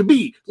want to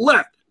be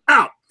left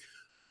out.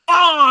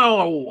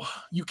 Oh,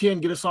 you can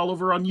get us all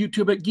over on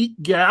YouTube at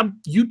Geek Gab,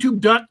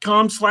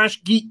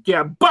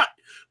 youtube.com/GeekGab. But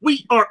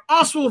we are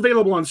also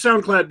available on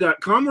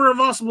SoundCloud.com. We're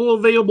also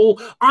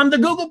available on the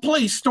Google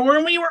Play Store,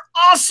 and we are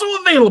also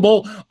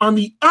available on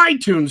the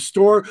iTunes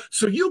Store.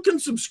 So you can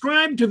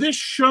subscribe to this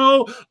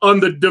show on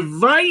the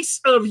device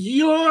of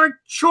your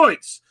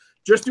choice.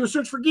 Just do a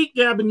search for Geek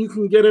Gab, and you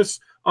can get us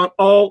on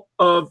all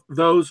of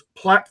those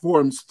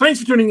platforms. Thanks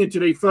for tuning in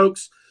today,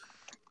 folks.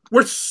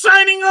 We're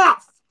signing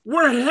off.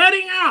 We're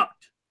heading out.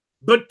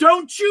 But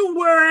don't you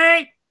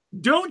worry.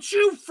 Don't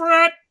you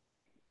fret.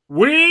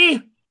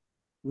 We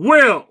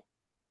will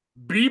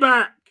be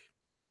back.